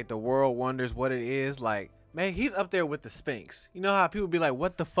shit like the world wonders what it is. Like, man, he's up there with the Sphinx. You know how people be like,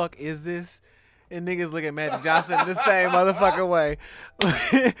 what the fuck is this? And niggas look at Magic Johnson the same motherfucking way.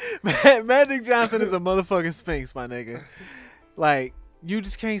 Magic Johnson is a motherfucking Sphinx, my nigga. Like, you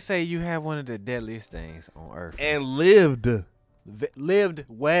just can't say you have one of the deadliest things on earth. And lived Lived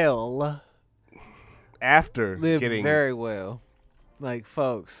well. after Lived getting very well. Like,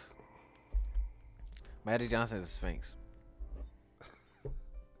 folks, Magic Johnson is a Sphinx.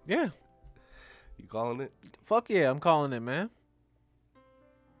 Yeah. You calling it? Fuck yeah, I'm calling it, man.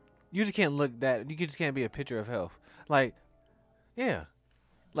 You just can't look that. You just can't be a picture of health. Like, yeah.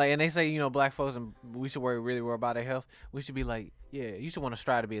 Like, and they say, black folks, and we should really worry about their health. We should be like, yeah, you should want to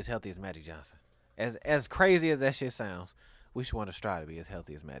strive to be as healthy as Magic Johnson. As crazy as that shit sounds, we should want to strive to be as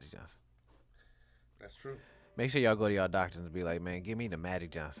healthy as Magic Johnson. That's true. Make sure y'all go to y'all doctors and be like, man, give me the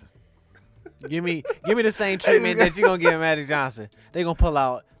Magic Johnson. give me the same treatment that you gonna give Magic Johnson. They gonna pull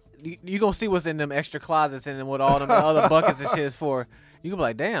out you gonna see what's in them extra closets and what all them other buckets and shit is for. You gonna be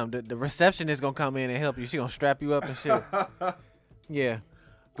like, damn, the receptionist gonna come in and help you. She gonna strap you up and shit. Yeah.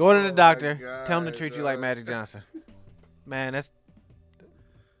 Go to the doctor. God, Tell him to treat you like Magic Johnson. Man, that's...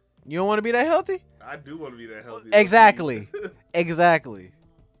 You don't want to be that healthy? I do want to be that healthy. Exactly. Exactly.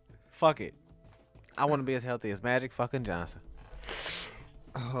 Fuck it. I want to be as healthy as Magic fucking Johnson.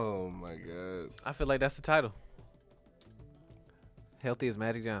 Oh my God. I feel like that's the title. Healthy as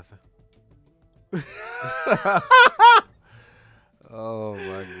Magic Johnson. Oh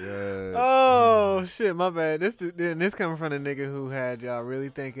my God. Oh shit, my bad. This coming from a nigga who had y'all really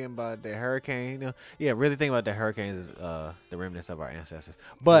thinking about the hurricane. Really thinking about the hurricanes is the remnants of our ancestors.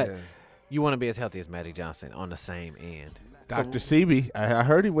 But Yeah. you want to be as healthy as Magic Johnson on the same end. Dr. Sebi. I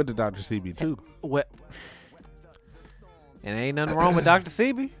heard he went to Dr. Sebi too. What? And ain't nothing wrong with Dr.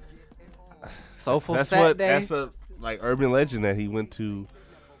 Sebi. Soulful Saturday. That's a like urban legend that he went to.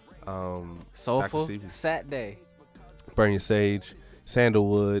 Soulful Dr. Sebi. Saturday. Burn your sage,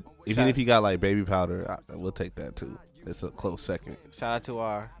 sandalwood. Even Shout- if you got like baby powder, we'll take that too. It's a close second. Shout out to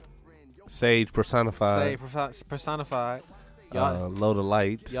our Sage personified. personified. Y'all, Load of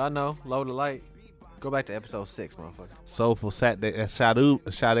light. y'all know, load of light. Go back to episode 6, motherfucker. Soulful Saturday. Sade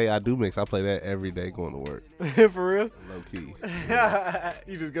I do mix. I play that every day going to work. For real? Low key.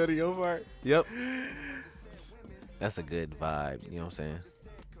 You just go to your part? Yep. That's a good vibe. You know what I'm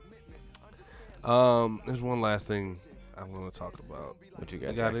saying? There's one last thing I want to talk about. What you You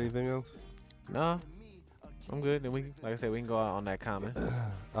got? got Jackson? anything else? No. I'm good. Then like I said, we can go out on that comment.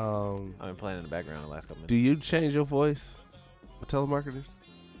 I've been playing in the background the last couple Do minutes. you change your voice for telemarketers?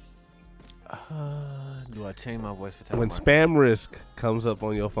 Do I change my voice for When telemarketing? spam risk comes up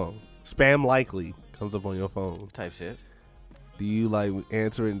on your phone, spam likely comes up on your phone, Type shit. do you like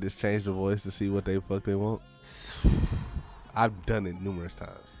answer it and just change the voice to see what they fuck they want? I've done it numerous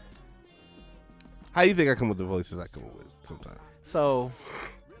times. How you think I come with the voices I come up with sometimes? So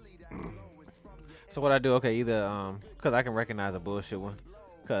what I do? Okay, either because I can recognize a bullshit one,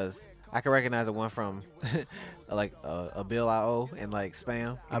 because I can recognize the one from like a bill I owe and like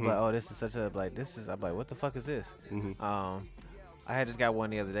spam. I'm like, oh, this is such a like this is. I'm like, what the fuck is this? I had just got one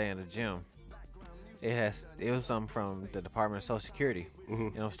the other day in the gym. It was something from the Department of Social Security.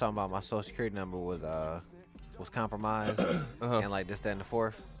 And I was talking about my Social Security number was compromised and like this, that, and the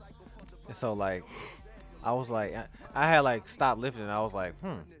fourth. And so like I was like I had like stopped lifting and I was like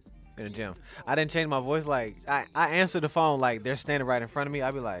in the gym. I didn't change my voice. Like I answered the phone like they're standing right in front of me.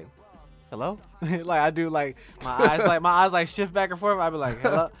 I'd be like, hello? Like I do like my eyes like shift back and forth. I'd be like,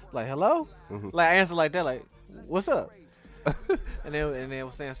 hello? Like hello? Like I answer like that, like, what's up? and they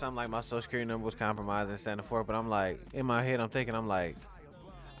was saying something like my Social Security number was compromised and standing for it, but I'm like in my head I'm thinking I'm like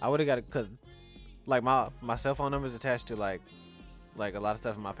I would have got it because like my cell phone number is attached to like a lot of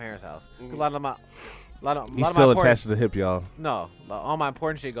stuff in my parents' house. A lot of my He's still attached to the hip, y'all. No, all my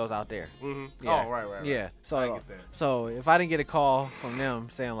important shit goes out there. Yeah. Oh, right. Yeah. So I get that. so if I didn't get a call from them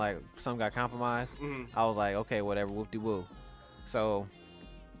saying like something got compromised, I was like, okay, whatever, whoop de woo. So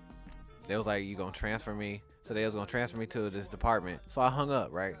they was like, you gonna transfer me? So they was gonna transfer me to this department. So I hung up,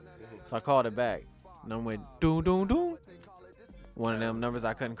 right? So I called it back. Number went doom doom doom. One of them numbers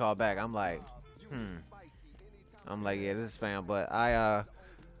I couldn't call back. I'm like, I'm like, yeah, this is spam. But I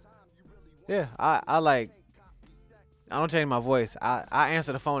like. I don't change my voice. I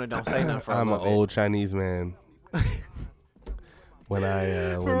answer the phone and don't say nothing for a I'm an little bit. old Chinese man. when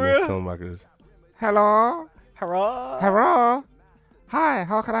I when real? the telemarketers. Hello. Hurrah! Hello. Hi.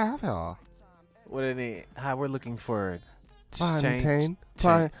 How can I help you? What do they need? Hi, we're looking for Fontaine. change.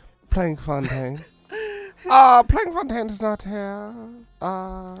 Plankfontaine. Plankfontaine is not here.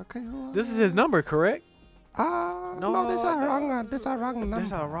 Can you? This is his number, correct? No, this is wrong. This is wrong number.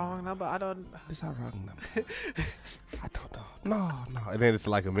 That's a wrong number. I don't. This is wrong number. I don't know. No. And then it's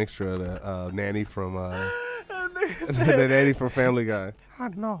like a mixture of the nanny from the nanny from Family Guy.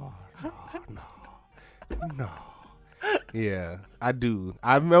 No. Yeah, I do.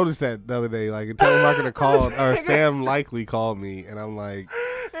 I've noticed that the other day. Like a telemarketer called or spam likely called me, and I'm like,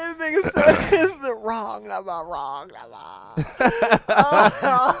 This nigga said it's the wrong number. Oh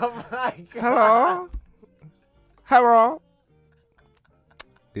my god. hello.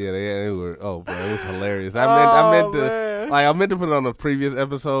 Yeah, they were. Oh, bro, it was hilarious. I meant to put it on a previous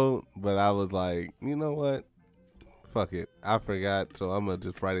episode, but I was like, you know what? Fuck it. I forgot, so I'm gonna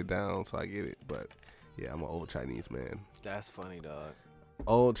just write it down so I get it. But yeah, I'm an old Chinese man. That's funny, dog.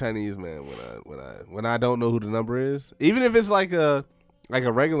 Old Chinese man when I don't know who the number is, even if it's like a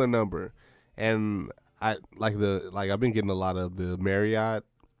regular number, and I've been getting a lot of the Marriott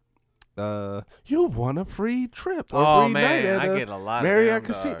you've won a free trip or Oh free man, night at I a get a lot Marriott of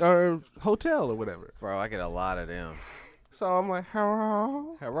them, casino dog. or hotel or whatever. Bro, I get a lot of them. So I'm like,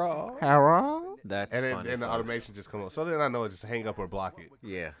 hello, Hello. hello. That's And then funny. and the folks. automation just comes on. So then I know it just hang up or block it.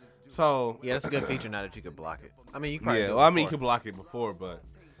 Yeah. So Yeah, that's a good feature now that you can block it. I mean, you can probably yeah, do it well, I mean, you before. could block it before, but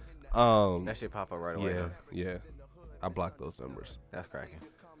That shit pop up right away. yeah, though. yeah, I blocked those numbers. That's cracking.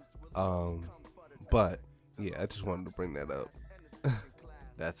 But yeah, I just wanted to bring that up.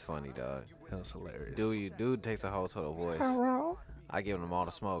 That's funny, dog. That was hilarious. Dude takes a whole total voice. Hello, I give them all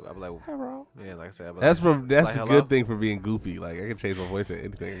the smoke. I be like, hello. yeah, like I said. I be That's like, that's like, a hello? good thing for being goofy. Like I can change my voice to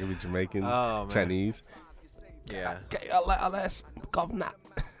anything. I can be Jamaican, Oh, man. Chinese. Yeah,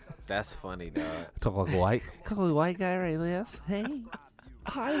 that's funny, dog. Talk like a white guy right there. Hey,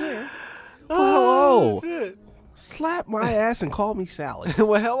 hi there. Well, hello. Slap my ass and call me Sally.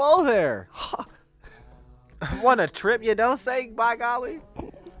 Well, hello there. Want a trip? You don't say, by golly.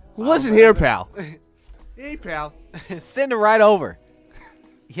 Wasn't here, pal. Hey, pal. Send it right over.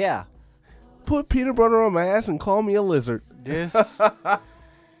 Yeah. Put peanut butter on my ass and call me a lizard. This.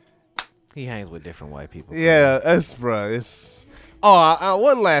 He hangs with different white people. Yeah, that's bruh. It's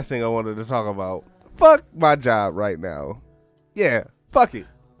one last thing I wanted to talk about. Fuck my job right now. Yeah, fuck it.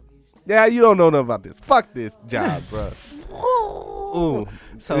 Yeah, you don't know nothing about this. Fuck this job, bruh. Ooh,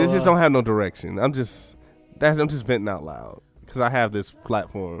 So, this just don't have no direction. I'm just venting out loud because I have this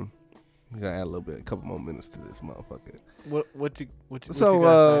platform. We gotta add a couple more minutes to this motherfucker. What you So,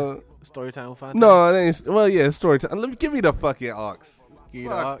 got to say? Story time with Fontaine? No, it ain't. Well, yeah, story time. Give me the fucking aux. Give you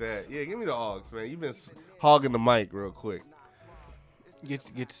the Fuck aux? that. Yeah, give me the aux, man. You've been hogging the mic real quick. Get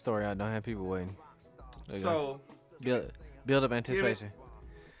the story out. Don't have people waiting. There you So, go. build up anticipation.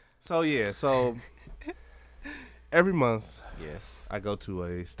 so yeah, so every month Yes. I go to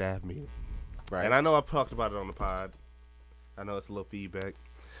a staff meeting. Right. And I know I've talked about it on the pod. I know it's a little feedback.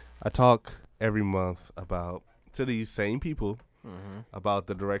 I talk every month to these same people about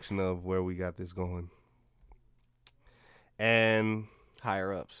the direction of where we got this going. And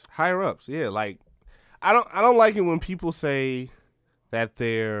Higher ups. higher ups, yeah, like I don't like it when people say that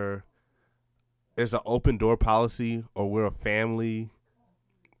there's an open door policy or we're a family.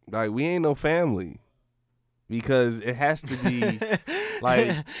 Like we ain't no family. Because it has to be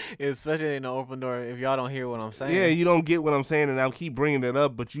like, especially in the open door. If y'all don't hear what I'm saying, yeah, you don't get what I'm saying, and I'll keep bringing it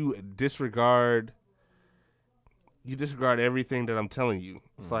up, but you disregard everything that I'm telling you.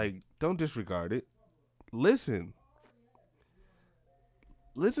 It's like, don't disregard it. Listen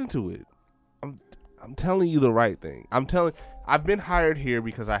to it. I'm telling you the right thing. I've been hired here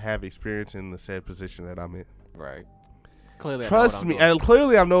because I have experience in the said position that I'm in. right. Clearly, Trust me, and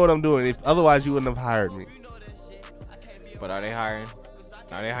clearly I know what I'm doing. If otherwise, you wouldn't have hired me. But are they hiring?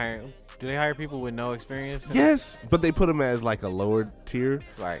 Do they hire people with no experience? Yes, but they put them as like a lower tier.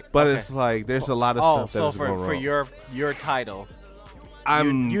 Right. But okay. it's like there's a lot of stuff that is going wrong. for your title,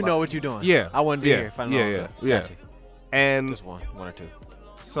 I'm you know what you're doing. Yeah, I wouldn't be yeah, here if I didn't yeah, know. yeah, what I'm yeah. doing. Gotcha. and Just one or two.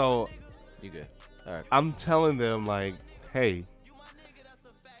 so You good? All right. I'm telling them like, hey,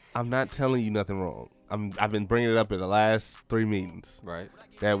 I'm not telling you nothing wrong. I've been bringing it up in the last 3 meetings Right.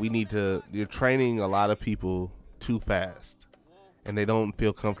 that you're training a lot of people too fast, and they don't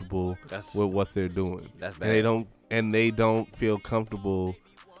feel comfortable That's- with what they're doing. that's And they bad. don't feel comfortable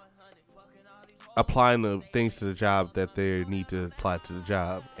applying the things to the job that they need to apply to the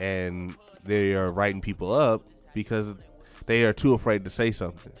job, and they are writing people up because they are too afraid to say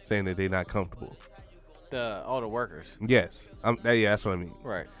something, saying that they're not comfortable. All the workers. Yes, that's what I mean.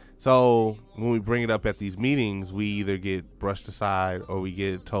 Right. So when we bring it up at these meetings, we either get brushed aside or we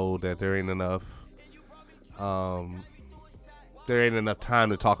get told that there ain't enough time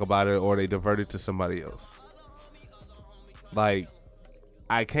to talk about it, or they divert it to somebody else. Like,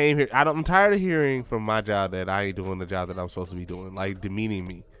 I came here, I'm tired of hearing from my job that I ain't doing the job that I'm supposed to be doing, like demeaning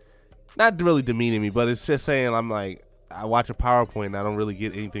me. Not really demeaning me, but it's just saying I'm like, I watch a PowerPoint and I don't really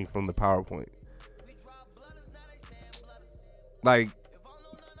get anything from the PowerPoint. Like,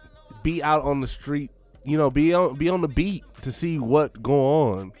 be out on the street, be on the beat to see what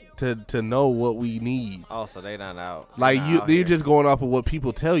go on, to know what we need. Oh, so they not out. Like Not out you're here. just going off of what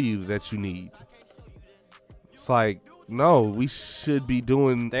people tell you that you need. It's like, no, we should be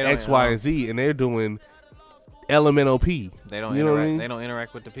doing They don't X, Y, and Z, and they're doing LMNOP. They don't You know what I interact. mean? They don't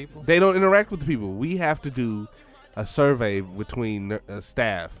interact with the people. They don't interact with the people. We have to do a survey between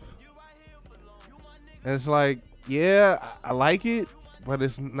staff, and it's like, yeah, I like it, but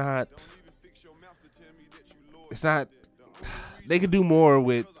it's not. It's not. They could do more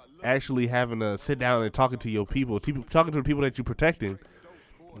with actually having to sit down and talking to your people, talking to the people that you're protecting.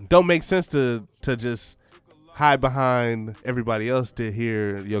 Don't make sense to just hide behind everybody else to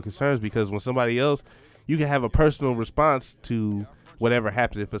hear your concerns, because when somebody else, you can have a personal response to whatever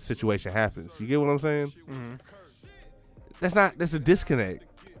happens if a situation happens. You get what I'm saying? Mm-hmm. That's a disconnect.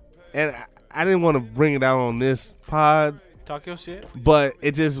 And I didn't want to bring it out on this pod, Talk your shit. but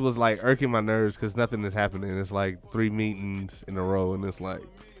it just was like irking my nerves because nothing is happening. It's like 3 meetings in a row, and it's like,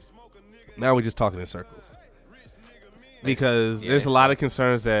 now we're just talking in circles. Because there's a lot of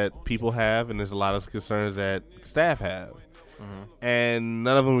concerns that people have, and there's a lot of concerns that staff have. Mm-hmm. And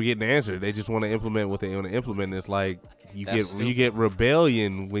none of them are getting answered. They just want to implement what they want to implement. It's like you get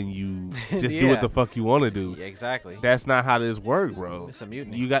rebellion when you just do what the fuck you want to do. Yeah, exactly. That's not how this works, bro. It's a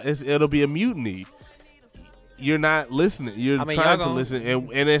mutiny. It'll be a mutiny. You're not listening. You're trying to listen,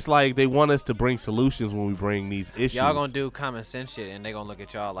 and it's like they want us to bring solutions when we bring these issues. Y'all gonna do common sense shit, and they gonna look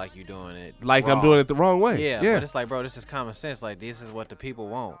at y'all like you doing it like wrong. I'm doing it the wrong way. Yeah, but it's like, bro, this is common sense. Like, this is what the people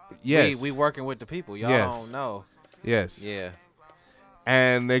want. Yes, we working with the people. Y'all don't know. Yes. Yeah.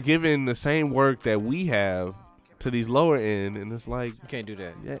 And they're giving the same work that we have to these lower end, and it's like you can't do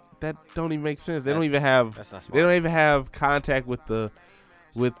that. Yeah, that don't even make sense. They don't even have. That's not smart. They don't even have contact with the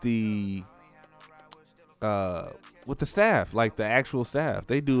staff, like the actual staff.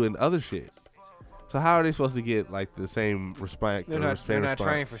 They do in other shit. So how are they supposed to get like the same respect? They're not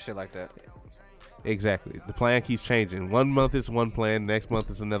trained for shit like that. Exactly. The plan keeps changing. 1 month it's one plan, next month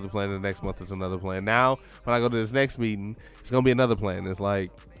it's another plan, and the next month it's another plan. Now, when I go to this next meeting, it's gonna be another plan. It's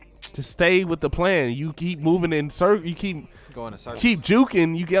like, just stay with the plan. You keep moving in circle. You keep going in circles. Keep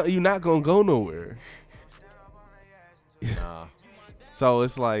juking. You're not gonna go nowhere. Nah. So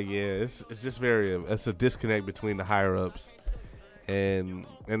it's like, it's just it's a disconnect between the higher ups, and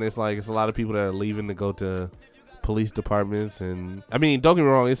it's like it's a lot of people that are leaving to go to police departments, and I mean, don't get me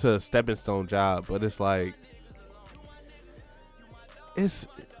wrong, it's a stepping stone job, but it's like it's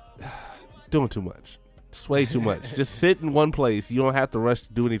doing too much. Just way too much. Just sit in one place. You don't have to rush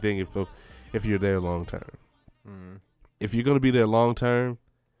to do anything if you're there long term. Mm-hmm. If you're gonna be there long term,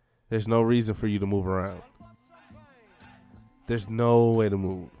 there's no reason for you to move around. There's no way to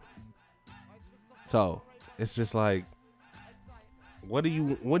move. So it's just like, what are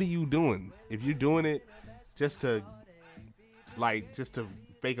you doing? If you're doing it just to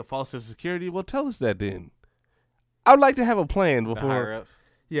make a false sense of security, well, tell us that then. I would like to have a plan before. The higher ups?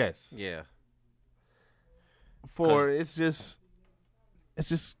 Yes. Yeah. It's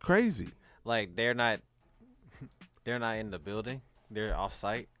just crazy. Like they're not in the building. They're off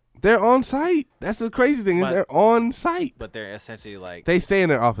site. They're on site. That's the crazy thing. They're on site. But they're essentially like, they stay in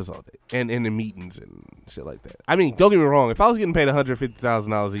their office all day and in the meetings and shit like that. I mean, don't get me wrong. If I was getting paid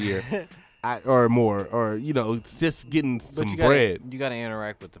 $150,000 a year or more, or just getting some bread, you gotta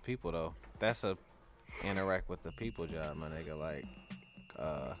interact with the people though. That's a interact with the people job, my nigga. Like,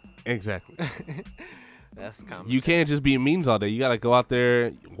 exactly. That's common. You can't just be in meetings all day. You gotta go out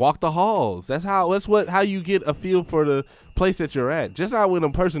there, walk the halls. That's how you get a feel for the place that you're at. Just not with a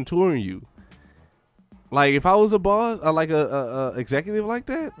person touring you. Like if I was a boss, or like a executive like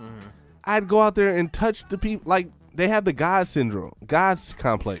that, I'd go out there and touch the people. Like they have the God syndrome, God's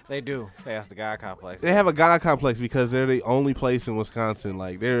complex. They do. They have the God complex. They have a God complex because they're the only place in Wisconsin.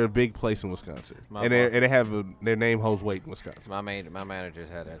 Like they're a big place in Wisconsin, and they have their name holds weight in Wisconsin. My managers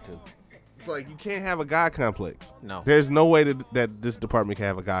had that too. Like you can't have a God complex. No, there's no way that this department can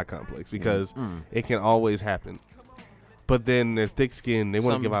have a God complex because it can always happen. But then they're thick-skinned. They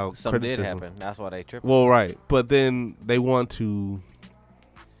want to give out criticism. Some did happen. That's why they tripped. Well, right. But then they want to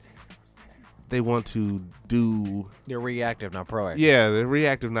do. They're reactive, not proactive. Yeah, they're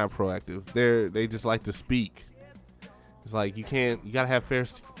reactive, not proactive. They just like to speak. It's like you gotta have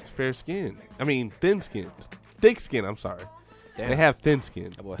fair skin. I mean, thin skin, thick skin. I'm sorry. Damn. They have thin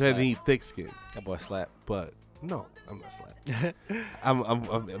skin. They need thick skin. That boy slap. But no, I'm not slapped.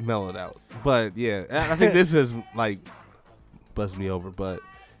 I'm mellowed out. But yeah, I think this is like buzzed me over. But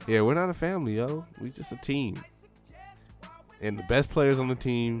yeah, we're not a family, yo. We just a team, and the best players on the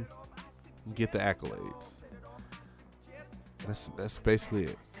team get the accolades. That's basically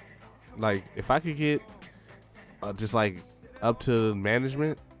it. Like if I could get just like up to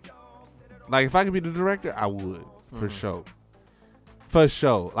management, like if I could be the director, I would for sure. For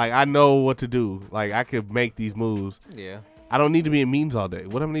sure. Like, I know what to do. Like, I could make these moves. Yeah. I don't need to be in meetings all day.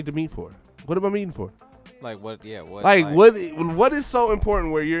 What do I need to meet for? What am I meeting for? Like, what? Yeah, what? Like, what is so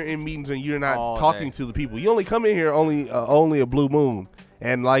important where you're in meetings and you're not talking to the people? You only come in here only a blue moon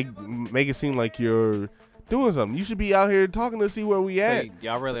and, like, make it seem like you're doing something. You should be out here talking to see where we at. So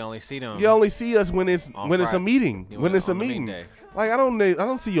y'all really only see them. You only see us when it's a meeting. When it's a meeting. Like, I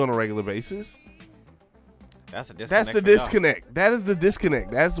don't see you on a regular basis. That's a disconnect. That's the disconnect. That is the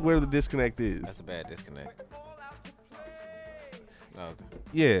disconnect. That's where the disconnect is. That's a bad disconnect. Okay.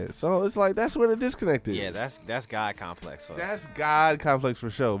 Yeah, so it's like that's where the disconnect is. Yeah, that's God complex. Folks. That's God complex for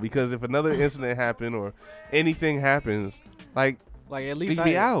sure. Because if another incident happened or anything happens, like at we least can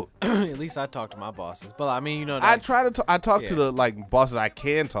be out. At least I talk to my bosses. But I mean, I try to. I talk to Yeah. the like bosses I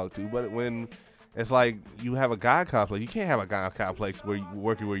can talk to, but when it's like you have a God complex, you can't have a God complex where you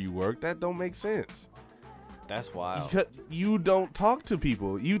working where you work. That don't make sense. that's wild. Because you don't talk to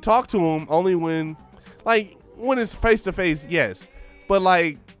people. You talk to them only when it's face to face. Yes, but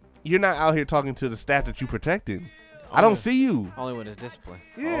like you're not out here talking to the staff that you protecting. I don't see you. Only when it's discipline.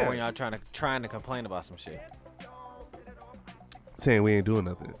 Yeah. Or when y'all trying to complain about some shit. Saying we ain't doing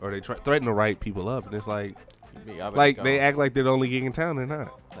nothing, or they threaten to write people up, and it's like Y'all better like go. they act like they're the only gig in town. They're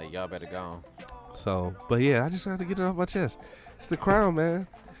not. Like y'all better go on. So, but yeah, I just had to get it off my chest. It's the crown, man.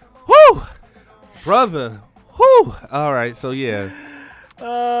 Whoo, brother. Whoo. All right, so yeah.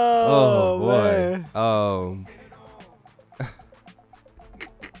 Oh boy.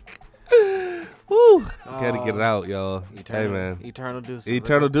 Woo. Gotta get it out, y'all. Hey man. Eternal deuces.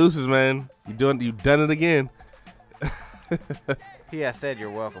 Eternal deuces, man. You done it again. He had said you're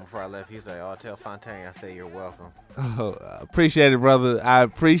welcome before I left. He said, "Oh, tell Fontaine I say you're welcome." Oh, I appreciate it, brother. I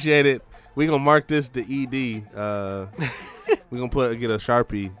appreciate it. We gonna mark this to ED. We gonna get a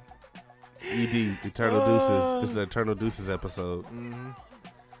Sharpie. ED, Eternal Deuces. This is an Eternal Deuces episode. Mm-hmm.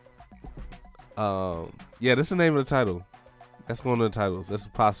 Yeah, that's the name of the title. That's going to the titles. That's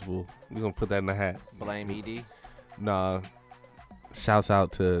possible. We're gonna put that in the hat. Blame ED. Nah. Shouts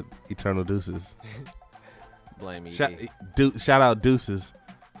out to Eternal Deuces. Blame ED. Shout out Deuces.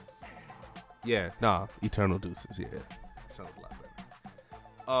 Yeah, nah, Eternal Deuces. Yeah, sounds a lot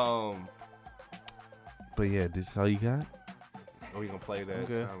better. But yeah, this all you got? Or we gonna play that?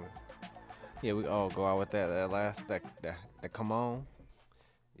 Okay. Yeah, we all go out with that last that come on.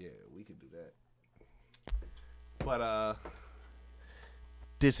 Yeah, we can do that. But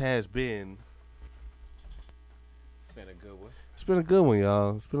this has been. It's been a good one. It's been a good one,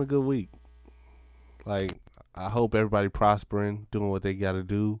 y'all. It's been a good week. Like, I hope everybody prospering, doing what they got to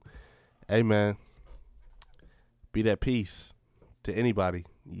do. Hey, man, be that peace to anybody.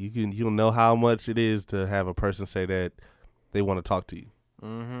 You know how much it is to have a person say that they want to talk to you.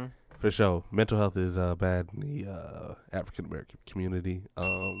 Mm-hmm. For sure. Mental health is bad in the African American community.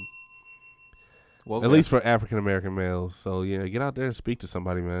 Well, at least for African American males. So yeah, get out there and speak to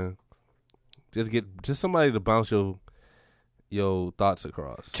somebody, man. Just somebody to bounce your thoughts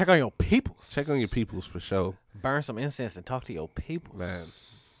across. check on your peoples. Check on your peoples for sure. Burn some incense and talk to your people. Man.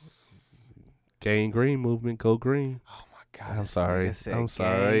 Gain green movement, go green. Oh my God. I'm sorry. I'm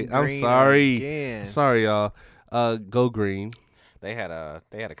sorry. Again. Sorry, y'all. Go green. They had a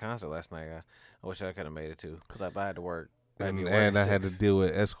concert last night. I wish I could have made it too, because I had to work. And I had to deal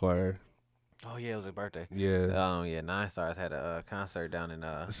with Esquire. Oh yeah, it was a birthday. Yeah. Yeah. 9 Stars had a concert down in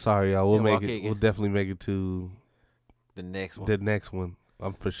Sorry, y'all. We'll in make it. Waukegan. We'll definitely make it to the next one. the next one.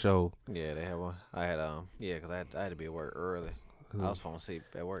 I'm for sure. Yeah, they had one. I had because I had to be at work early. I was falling asleep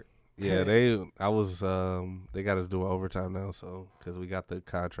at work. Yeah, they got us doing overtime now, so because we got the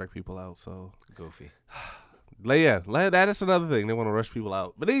contract people out, so Goofy. That's another thing. They want to rush people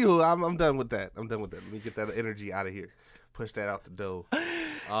out, but anywho, I'm done with that. Let me get that energy out of here. Push that out the door.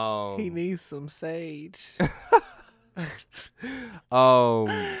 He needs some sage. Oh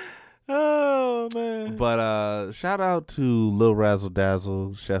man. But shout out to Lil Razzle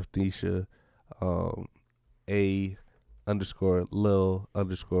Dazzle, Chef Nisha,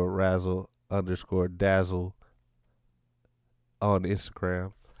 A_Lil_Razzle_Dazzle on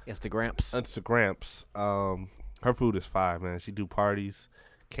Instagram. Instagrams. Her food is fire, man. She do parties,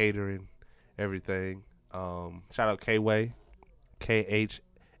 catering, everything. Shout out K-Way,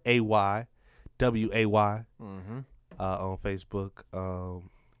 KHAYWAY, on Facebook.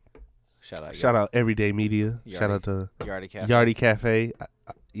 Shout out Everyday Media. Shout out to Yardie Cafe.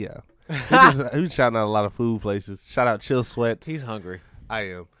 Yeah. We shouting out a lot of food places. Shout out Chill Sweats. He's hungry.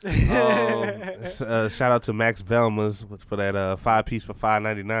 I am. Shout out to Max Velma's for that 5-piece for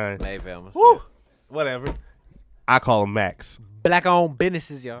 $5.99. Hey, Velma's. Woo! Yeah. Whatever. I call him Max. Black-owned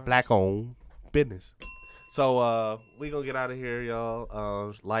businesses, y'all. Black-owned business. So we gonna get out of here,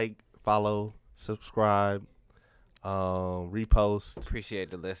 y'all. Like, follow, subscribe, repost.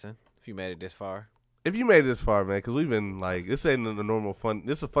 Appreciate the listen. If you made it this far. If you made it this far, man, because we've been like, this ain't the normal fun.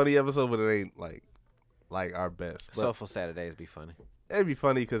 This is a funny episode, but it ain't like our best. But Soulful Saturdays be funny. it'd be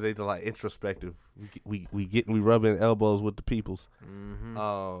funny because they like introspective. We rubbing elbows with the peoples.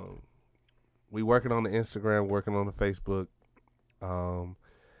 Mm-hmm. We working on the Instagram, working on the Facebook.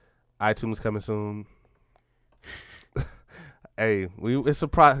 iTunes coming soon. Hey, it's a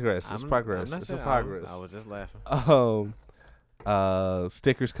progress. It's progress. It's a progress. I was just laughing.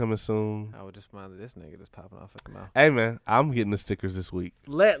 Stickers coming soon. I was just minded this nigga just popping off at the mouth. Hey man, I'm getting the stickers this week.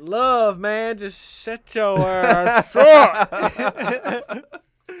 Let love, man. Just shut your ass up.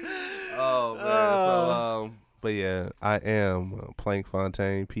 Oh man. So but yeah, I am Plank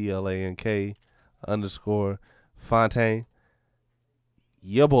Fontaine, PLANK _ Fontaine,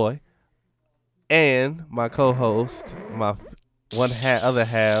 your boy, and my co-host, my other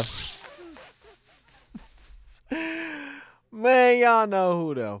half. Man, y'all know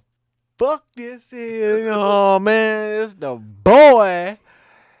who the fuck this is. Oh man, it's the boy.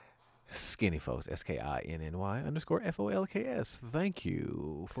 Skinny Folks, SKINNY _FOLKS. Thank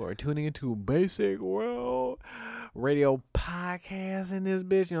you for tuning into Basic World Radio Podcast in this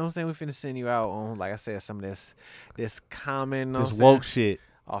bitch. You know what I'm saying? We finna send you out on, like I said, some of this common, This woke shit.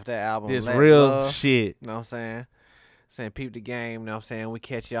 Off that album. This Let real Love. shit. You know what I'm saying? Saying peep the game, you know what I'm saying? We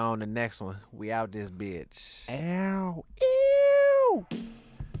catch y'all on the next one. We out this bitch. Ow. Ew.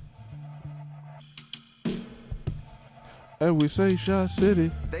 And we say Shot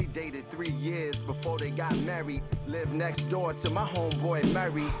City. They dated 3 years before they got married. Lived next door to my homeboy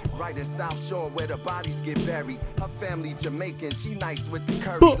Mary. Right in South Shore where the bodies get buried. Her family Jamaican, she nice with the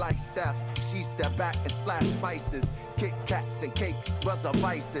curry. Like Steph, she step back and splash spices. Kit Kats and cakes was her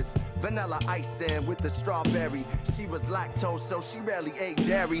vices. Vanilla icing with the strawberry. She was lactose, so she rarely ate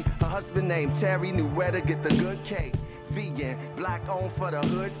dairy. Her husband named Terry knew where to get the good cake. Vegan, black owned for the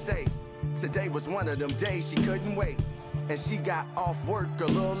hood's sake. Today was one of them days she couldn't wait. And she got off work a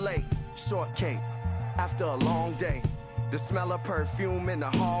little late. Shortcake, after a long day. The smell of perfume in the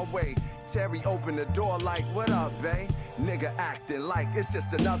hallway. Terry opened the door like, what up, bae? Nigga acting like it's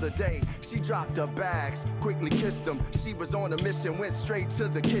just another day. She dropped her bags, quickly kissed him. She was on a mission, went straight to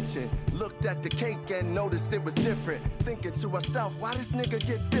the kitchen. Looked at the cake and noticed it was different. Thinking to herself, why this nigga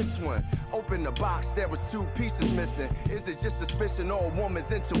get this one? Opened the box, there was 2 pieces missing. Is it just suspicion or a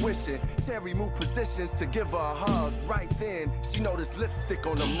woman's intuition? Terry moved positions to give her a hug. Right then, she noticed lipstick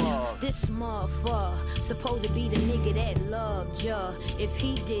on the mug. This motherfucker supposed to be the nigga that loved ya. If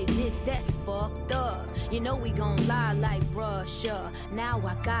he did this, that's fucked up. You know we gon' lie like Russia. Now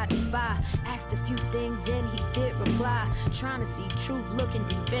I got a spy. Asked a few things and he did reply. Trying to see truth looking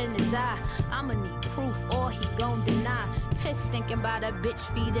deep in his eye. I'ma need proof or he gon' deny. Pissed thinking about a bitch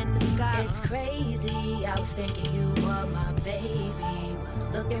feet in the sky. It's crazy. I was thinking you were my baby.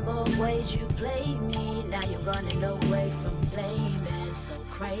 Wasn't looking both ways. You played me. Now you're running away from blaming. So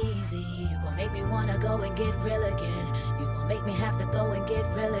crazy. You gon' make me wanna go and get real again. You gon' make me have to go and get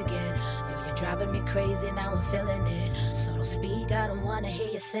real again. You're driving me crazy, now I'm feeling it. So don't speak, I don't wanna hear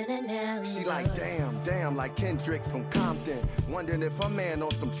your synonyms. She like, damn, like Kendrick from Compton. Wondering if her man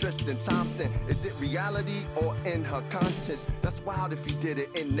on some Tristan Thompson. Is it reality or in her conscience? That's wild if he did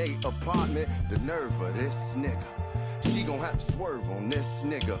it in their apartment. The nerve of this nigga. She gon' have to swerve on this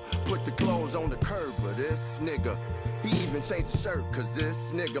nigga. Put the clothes on the curb of this nigga. He even changed his shirt, cause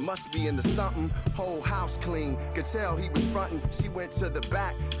this nigga must be into something. Whole house clean, could tell he was frontin'. She went to the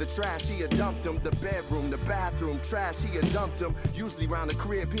back, the trash, he had dumped him. The bedroom, the bathroom, trash, he had dumped him. Usually round the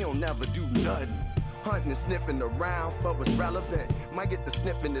crib, he don't never do nothing. Hunting and sniffing around for what's relevant. Might get the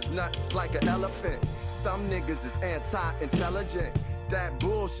sniffing his nuts like an elephant. Some niggas is anti-intelligent. That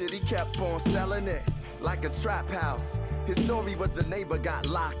bullshit, he kept on selling it like a trap house. His story was the neighbor got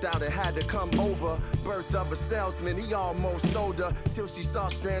locked out and had to come over. Birth of a salesman, he almost sold her till she saw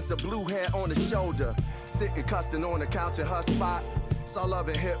strands of blue hair on his shoulder. Sitting cussing on the couch in her spot. Saw Love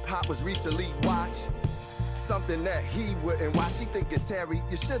and Hip Hop was recently watched. Something that he wouldn't. Why she thinking, Terry,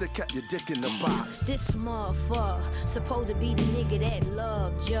 you should've kept your dick in the box. This motherfucker supposed to be the nigga that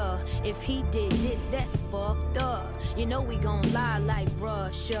loved ya. If he did this, that's fucked up. You know we gon' lie like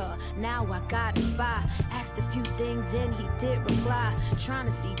Russia. Now I got a spy. Asked a few things and he did reply. Trying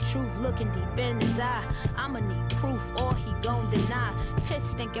to see truth looking deep in his eye. I'ma need proof or he gon' deny.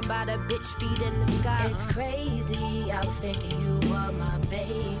 Pissed thinking about a bitch feet in the sky. It's crazy. I was thinking you were my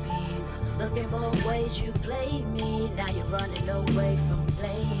baby. Wasn't looking both ways. You played me. Now you're running away from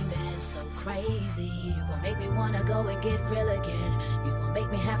blaming. So crazy. You gon' make me wanna go and get real again. You gon'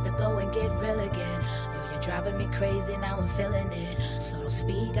 make me have to go and get real again. You're driving me crazy, now I'm feeling it. So don't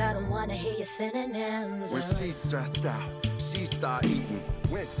speak, I don't wanna hear your synonyms. When she's stressed out, she start eating.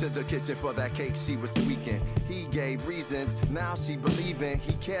 Went to the kitchen for that cake she was tweaking. He gave reasons, now she believing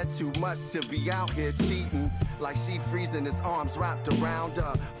he cared too much to be out here cheating. Like she freezing, his arms wrapped around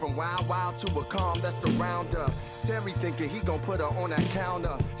her. From wild, wild to a calm that's around her. Terry thinking he gon' put her on that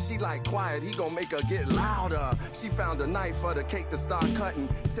counter. She like quiet, he gon' make her get louder. She found a knife for the cake to start cutting.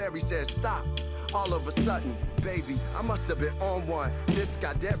 Terry said stop. All of a sudden, baby, I must have been on one. This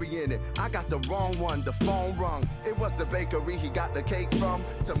got dairy in it, I got the wrong one. The phone rung, it was the bakery he got the cake from.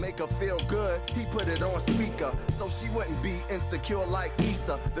 To make her feel good, he put it on speaker, so she wouldn't be insecure like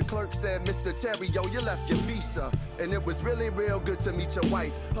Issa. The clerk said, Mr. Terry, yo, you left your visa. And it was really real good to meet your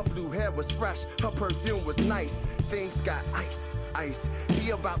wife. Her blue hair was fresh, her perfume was nice. Things got ice, ice.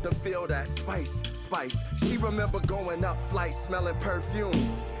 He about to feel that spice, spice. She remember going up flight smelling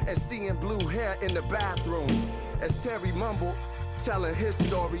perfume and seeing blue hair in the bathroom. As Terry mumbled, telling his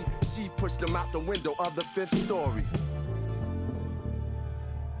story, she pushed him out the window of the 5th story.